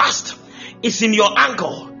 Your trust is in your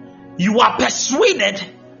uncle. You are persuaded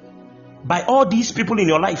by all these people in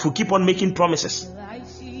your life who keep on making promises.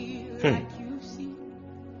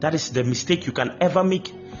 That is the mistake you can ever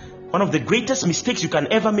make. One of the greatest mistakes you can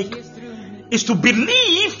ever make is to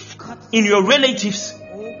believe in your relatives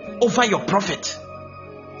over your prophet.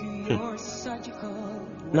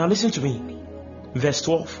 Now listen to me. Verse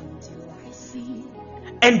 12.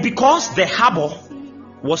 And because the harbor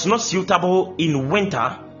was not suitable in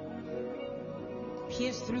winter,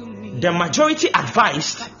 the majority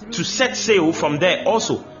advised to set sail from there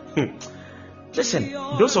also. Listen,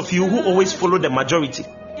 those of you who always follow the majority,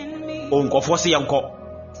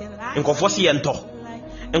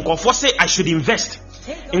 I should invest,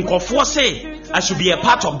 I should be a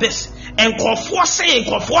part of this, and say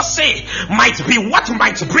might be what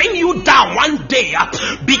might bring you down one day.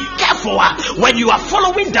 Be careful when you are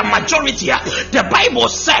following the majority. The Bible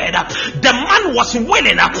said the man was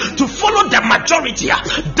willing to follow the majority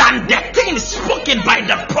than the things spoken by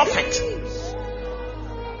the prophet.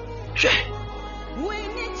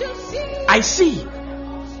 I see.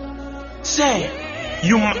 Say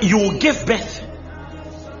you will give birth,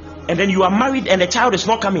 and then you are married and the child is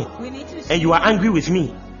not coming, and you are angry with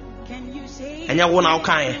me. And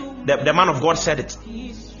the man of God said it.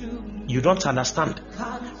 You don't understand.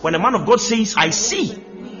 When the man of God says I see,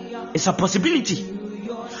 it's a possibility.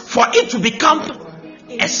 For it to become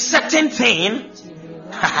a certain thing,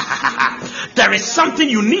 there is something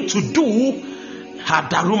you need to do.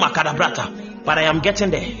 But I am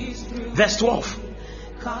getting there. Verse 12.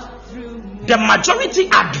 The majority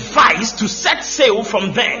advised to set sail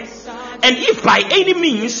from there, and if by any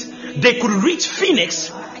means they could reach Phoenix,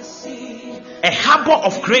 a harbor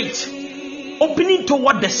of Crete, opening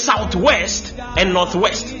toward the southwest and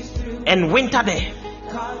northwest, and winter there.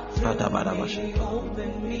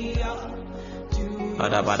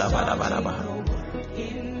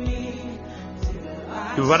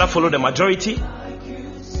 You rather follow the majority?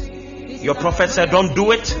 Your prophet said don't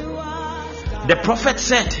do it. The prophet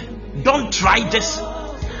said don't try this.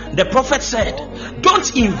 The prophet said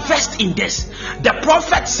don't invest in this. The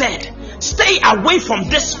prophet said stay away from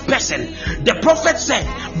this person. The prophet said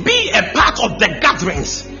be a part of the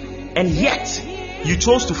gatherings, and yet you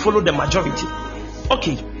chose to follow the majority.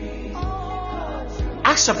 Okay,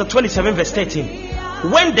 Acts chapter 27 verse 13.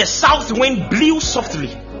 When the south wind blew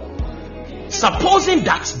softly, supposing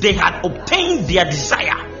that they had obtained their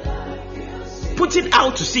desire, putting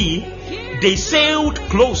out to sea, they sailed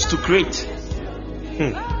close to Crete.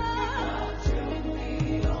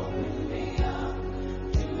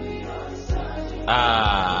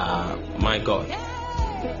 My God.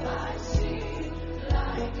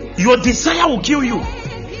 Your desire will kill you.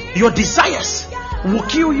 Your desires will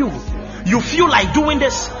kill you. You feel like doing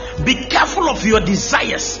this, Be careful of your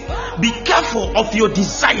desires. Be careful of your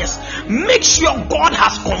desires. Make sure God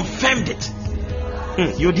has confirmed it.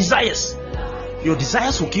 Your desires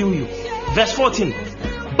will kill you. Verse 14.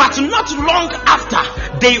 But not long after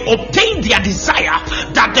they obtained their desire,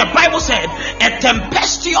 that the Bible said a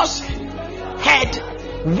tempestuous head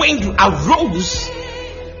wind arose.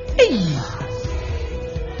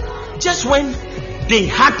 Just when they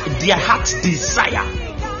had their heart's desire,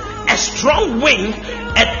 a strong wind,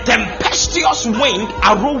 a tempestuous wind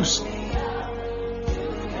arose.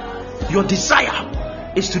 Your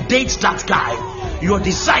desire is to date that guy. Your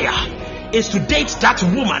desire is to date that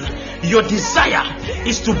woman. Your desire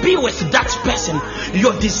is to be with that person.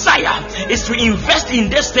 Your desire is to invest in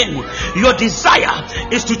this thing. Your desire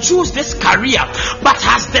is to choose this career. But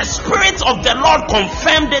has the Spirit of the Lord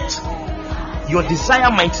confirmed it? Your desire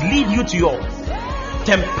might lead you to your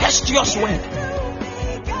tempestuous wind.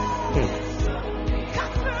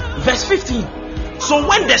 Verse 15. So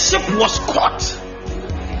when the ship was caught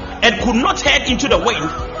and could not head into the wind,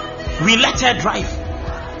 we let her drive.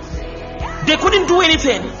 They couldn't do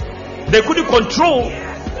anything. They couldn't control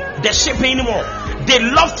the ship anymore. They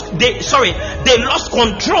lost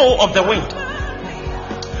control of the wind,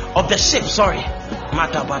 of the ship.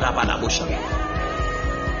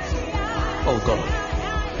 Oh God.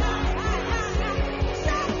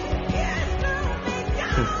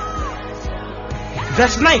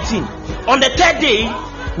 Verse 19. On the third day,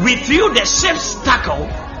 we threw the ship's tackle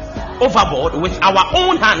overboard with our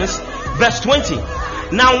own hands. Verse 20.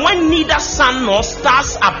 Now when neither sun nor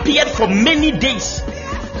stars appeared for many days.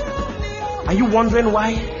 Are you wondering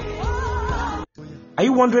why? Are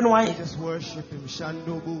you wondering why?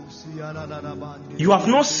 You have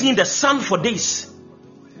not seen the sun for days.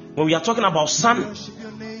 When we are talking about sun,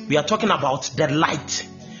 we are talking about the light.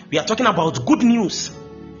 We are talking about good news.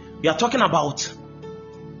 We are talking about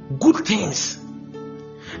good things.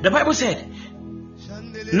 The Bible said,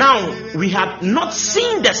 now we had not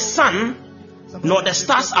seen the sun nor the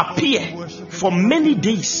stars appear for many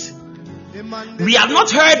days. We have not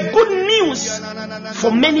heard good news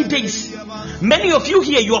for many days. Many of you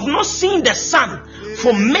here, you have not seen the sun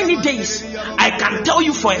for many days. I can tell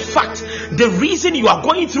you for a fact, the reason you are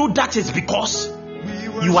going through that is because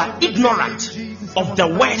you are ignorant of the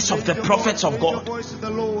words of the prophets of God.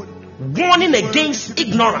 Warning against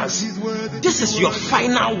ignorance. This is your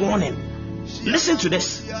final warning. Listen to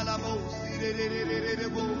this.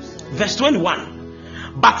 Verse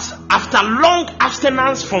 21. But after long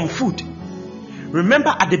abstinence from food, remember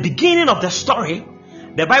at the beginning of the story,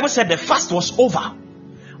 the Bible said the fast was over.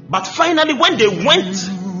 But finally, when they went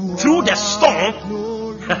through the storm,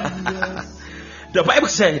 the Bible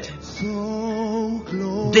said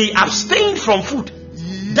they abstained from food.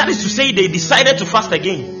 That is to say, they decided to fast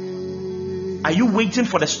again. Are you waiting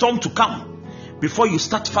for the storm to come before you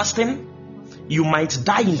start fasting? You might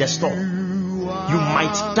die in the storm. You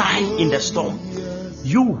might die in the storm.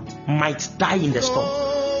 You might die in the storm.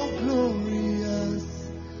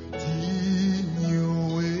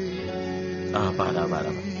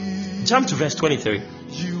 Jump to verse 23.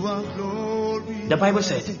 The Bible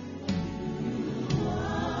said,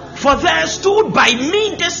 for there stood by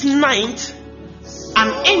me this night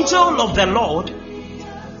an angel of the Lord,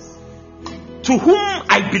 to whom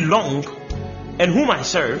I belong and whom I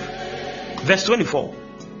serve. Verse 24,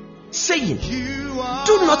 saying,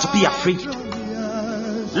 do not be afraid.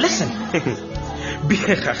 Listen.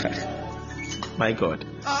 My God.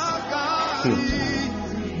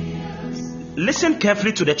 Listen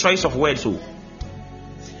carefully to the choice of words.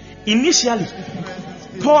 Initially,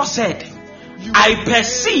 Paul said, I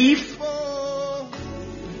perceive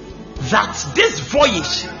that this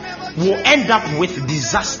voyage will end up with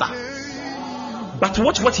disaster. But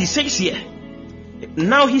watch what he says here.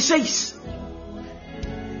 Now he says,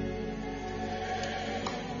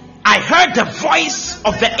 I heard the voice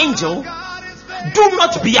of the angel. Do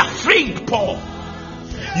not be afraid, Paul.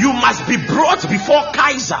 You must be brought before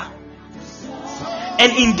Caesar.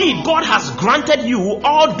 And indeed, God has granted you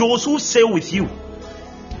all those who sail with you.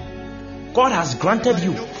 God has granted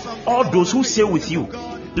you all those who sail with you.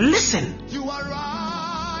 Listen.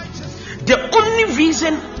 The only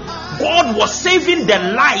reason God was saving the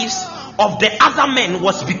lives of the other men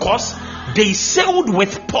was because they sailed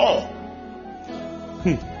with Paul.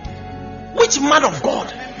 Which man of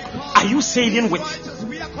God are you sailing with?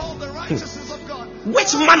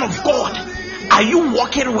 Which man of God are you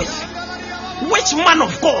walking with? Which man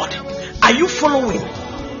of God are you following?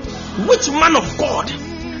 Which man of God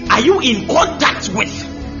are you in contact with?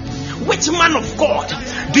 Which man of God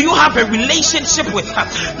do you have a relationship with?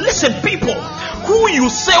 Listen, people, who you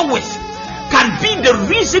sail with can be the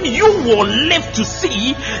reason you will live to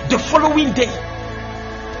see the following day.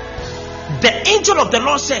 The angel of the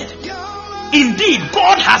Lord said, indeed,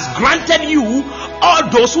 God has granted you all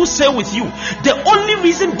those who sail with you. The only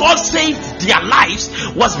reason God saved their lives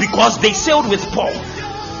was because they sailed with Paul.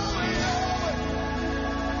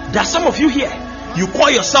 There are some of you here, you call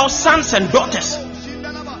yourselves sons and daughters.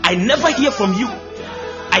 I never hear from you.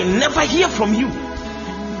 I never hear from you.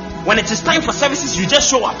 When it is time for services, you just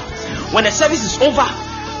show up. When the service is over,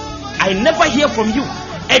 I never hear from you.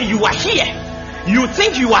 And you are here. You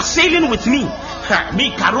think you are sailing with me.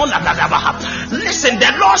 Listen,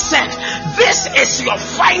 the Lord said, this is your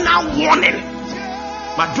final warning.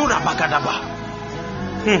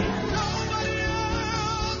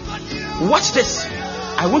 Watch this.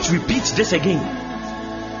 I want to repeat this again.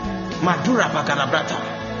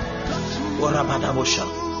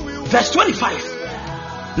 Verse 25.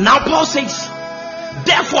 Now Paul says,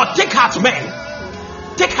 therefore take heart, men.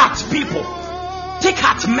 Take heart, people. Take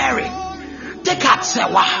heart, Mary. Take heart,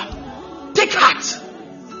 Sewa. Take heart.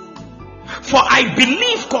 For I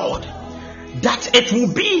believe, God, that it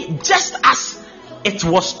will be just as it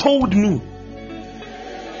was told me.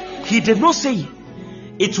 He did not say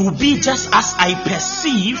it will be just as I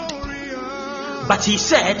perceived, but he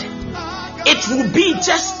said it will be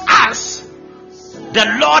just as the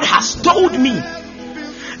Lord has told me.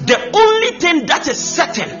 The only thing that is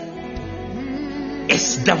certain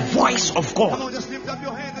is the voice of God.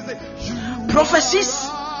 Prophecies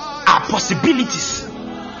are possibilities.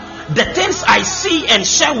 The things I see and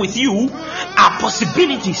share with you are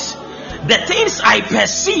possibilities. The things I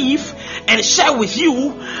perceive and share with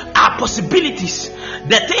you are possibilities.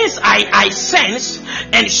 The things I sense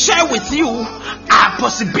and share with you are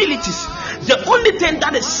possibilities. The only thing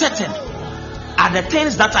that is certain are the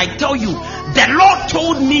things that I tell you. The Lord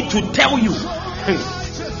told me to tell you.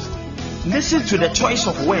 Listen to the choice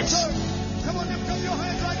of words.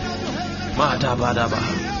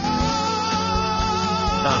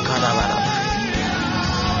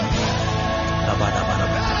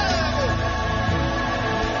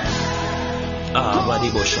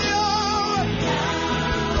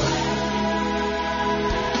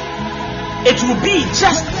 It will be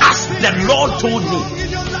just as the Lord told me.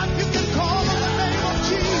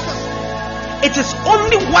 It is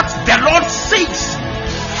only what the Lord says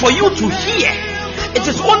for you to hear. It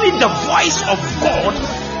is only the voice of God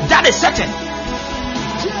that is certain.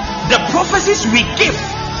 The prophecies we give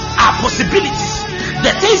are possibilities.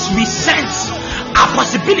 The things we sense are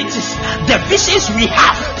possibilities. The visions we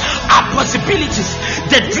have are possibilities.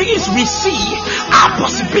 The dreams we see are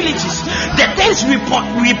possibilities. The things we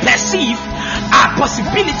perceive are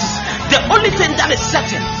possibilities. The only thing that is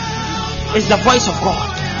certain is the voice of God.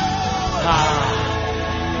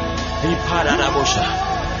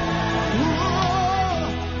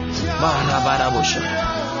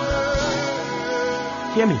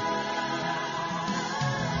 Hear me.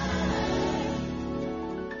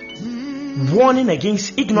 Warning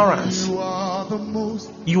against ignorance.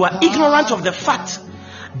 You are ignorant of the fact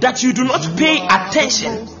that you do not pay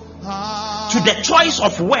attention to the choice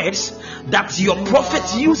of words that your prophet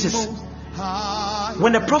uses.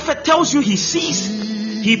 When the prophet tells you he sees,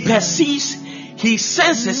 he perceives, he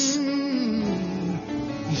senses,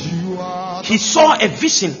 he saw a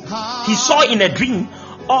vision, he saw in a dream,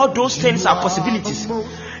 all those things are possibilities.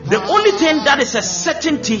 The only thing that is a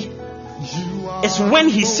certainty is when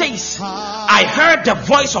he says, I heard the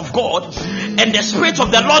voice of God and the Spirit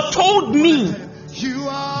of the Lord told me.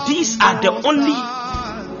 These are the only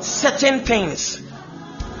certain things.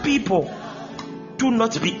 People, do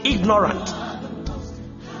not be ignorant.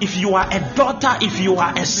 If you are a daughter, if you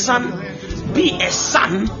are a son, be a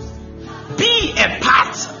son. Be a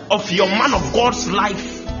part of your man of God's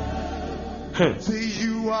life.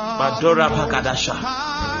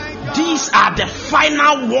 These are the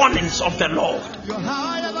final warnings of the Lord.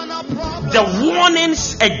 The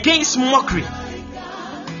warnings against mockery.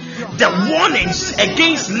 The warnings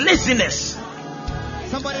against laziness.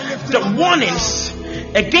 The warnings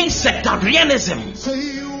against sectarianism.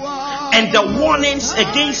 And the warnings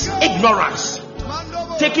against ignorance.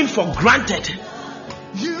 Taking for granted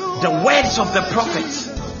the words of the prophets.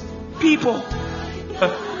 People,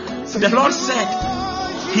 the Lord said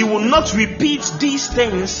he will not repeat these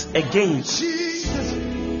things again.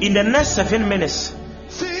 In the next 7 minutes,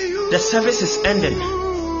 the service is ending.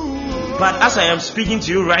 But as I am speaking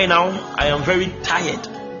to you right now, I am very tired.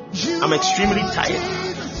 I'm extremely tired.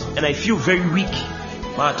 And I feel very weak.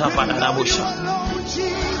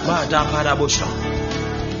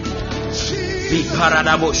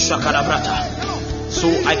 So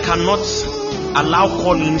I cannot allow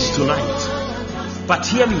call-ins tonight. But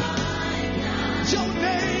hear me.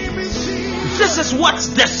 This is what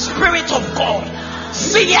the Spirit of God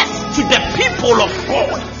says to the people of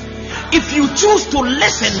God. If you choose to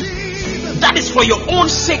listen, that is for your own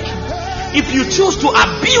sake. If you choose to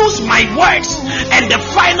abuse my words and the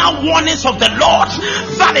final warnings of the Lord,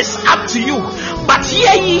 that is up to you. But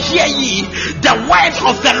hear ye, the word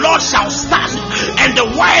of the Lord shall stand, and the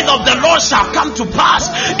word of the Lord shall come to pass,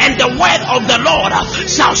 and the word of the Lord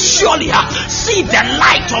shall surely see the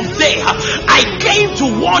light of day. I came to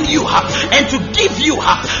warn you and to give you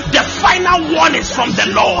the final warnings from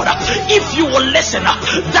the Lord. If you will listen,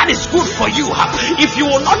 that is good for you. If you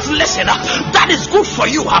will not listen, that is good for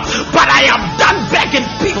you. But I am done begging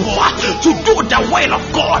people to do the will of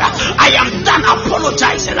God. I am done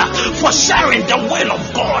apologizing for sharing the will of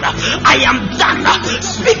God. I am done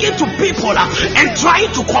speaking to people and trying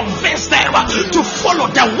to convince them to follow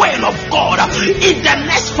the will of God. In the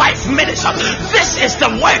next 5 minutes, this is the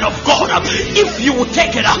word of God. If you will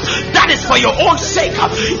take it, that is for your own sake.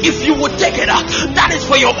 If you will take it, that is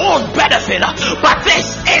for your own benefit. But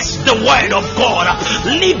this is the word of God.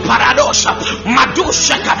 Li paradosha,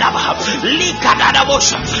 madusha kadaba, li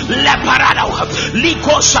kadadabosha, le paradao, li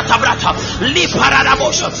kosha tabrata, li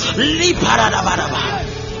paradabosha, li paradabadaba.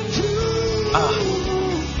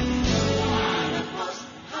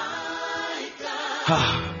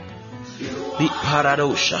 Li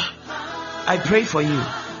paradosha. I pray for you.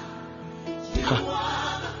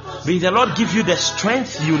 May the Lord give you the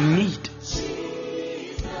strength you need.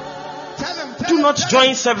 Do not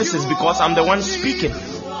join services because I'm the one speaking.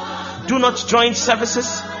 Do not join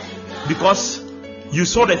services because you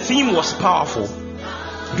saw the theme was powerful.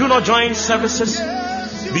 Do not join services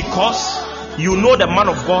because you know the man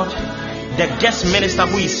of God, the guest minister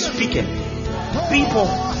who is speaking. People,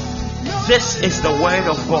 this is the word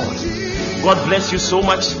of God. God bless you so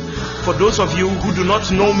much. For those of you who do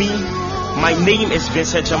not know me, my name is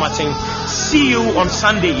Vincent Kyeremateng. See you on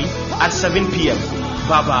Sunday at 7 p.m.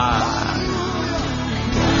 Bye bye.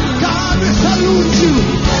 God, we salute you.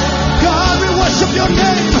 God, we worship your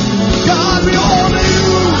name. God, we honor you.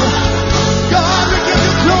 God, we give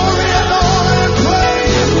you glory and honor and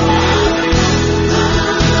praise.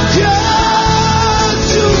 Yes,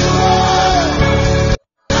 you are.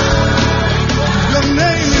 Your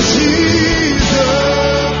name is Jesus.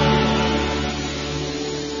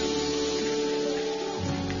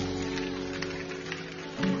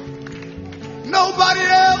 Nobody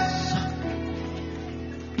else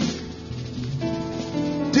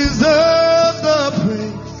deserve the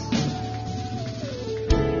praise.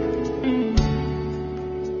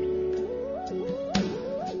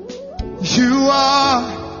 You are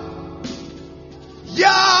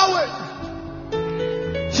Yahweh.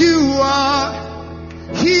 You are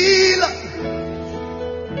healer.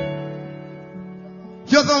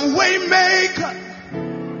 You're the way maker.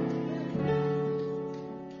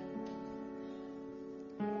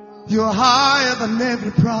 You're higher than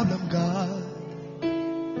every problem, God.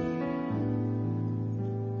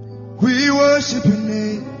 We worship your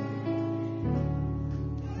name.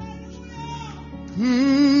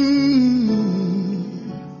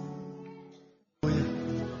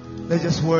 Let's just worship.